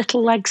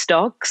Little Legs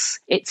Dogs.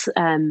 It's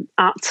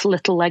at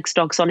Little Legs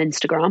Dogs on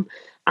Instagram,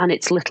 and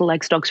it's Little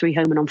Legs Dogs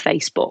Rehoming on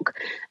Facebook.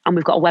 And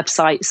we've got a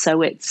website,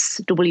 so it's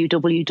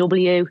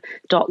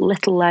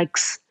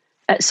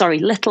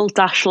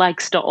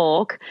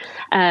little-legs.org.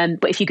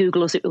 But if you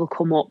Google us, it will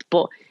come up.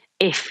 But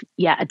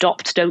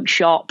adopt, don't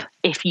shop.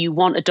 If you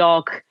want a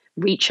dog,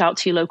 reach out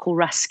to your local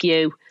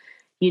rescue,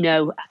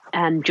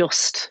 and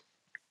just,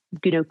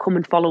 come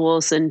and follow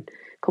us and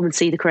come and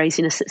see the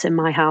craziness that's in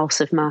my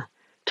house of my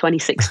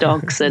 26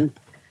 dogs and,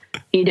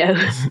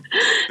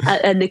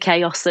 and the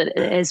chaos that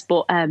it is.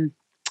 But I'm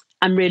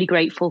really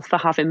grateful for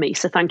having me.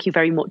 So thank you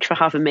very much for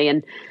having me.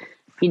 And,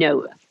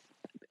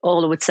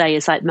 all I would say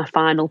is, like, my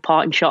final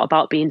parting shot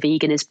about being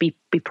vegan is be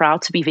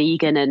proud to be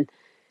vegan and,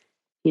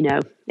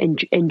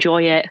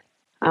 enjoy it.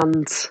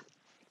 And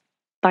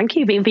thank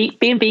you.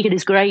 Being vegan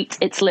is great.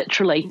 It's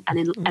literally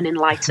an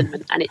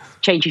enlightenment, and it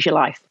changes your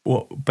life.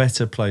 What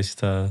better place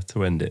to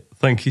end it?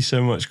 Thank you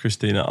so much,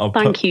 Christina.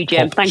 Thank you,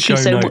 Jim. Thank you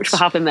so much for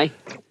having me.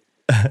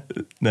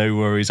 No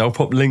worries. I'll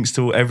pop links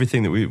to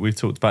everything that we've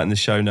talked about in the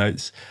show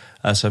notes,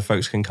 so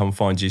folks can come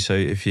find you. So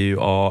if you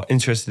are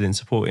interested in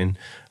supporting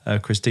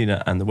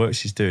Christina and the work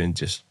she's doing,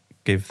 just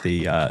give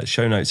the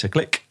show notes a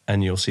click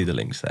and you'll see the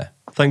links there.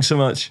 Thanks so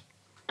much.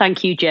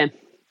 Thank you, Jim.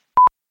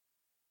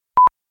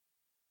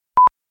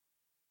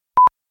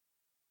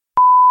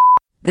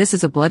 This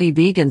is a Bloody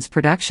Vegans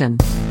production.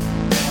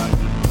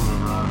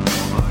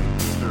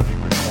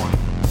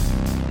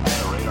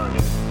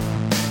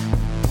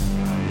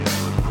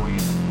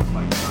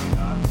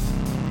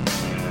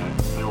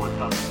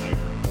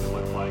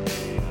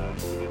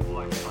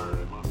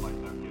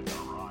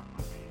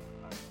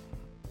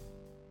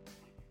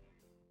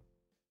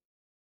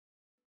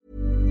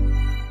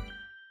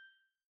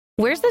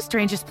 Where's the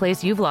strangest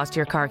place you've lost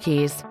your car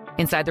keys?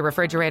 Inside the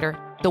refrigerator,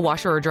 the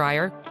washer or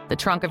dryer, the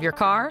trunk of your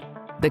car,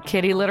 the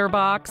kitty litter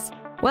box?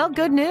 Well,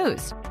 good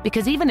news,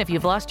 because even if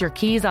you've lost your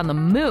keys on the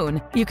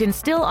moon, you can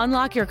still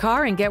unlock your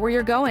car and get where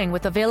you're going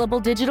with available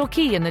digital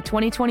key in the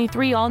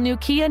 2023 all-new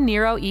Kia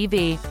Niro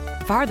EV.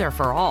 Farther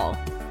for all.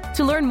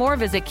 To learn more,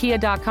 visit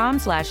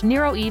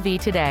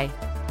kia.com/NiroEV today.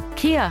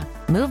 Kia,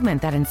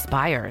 movement that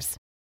inspires.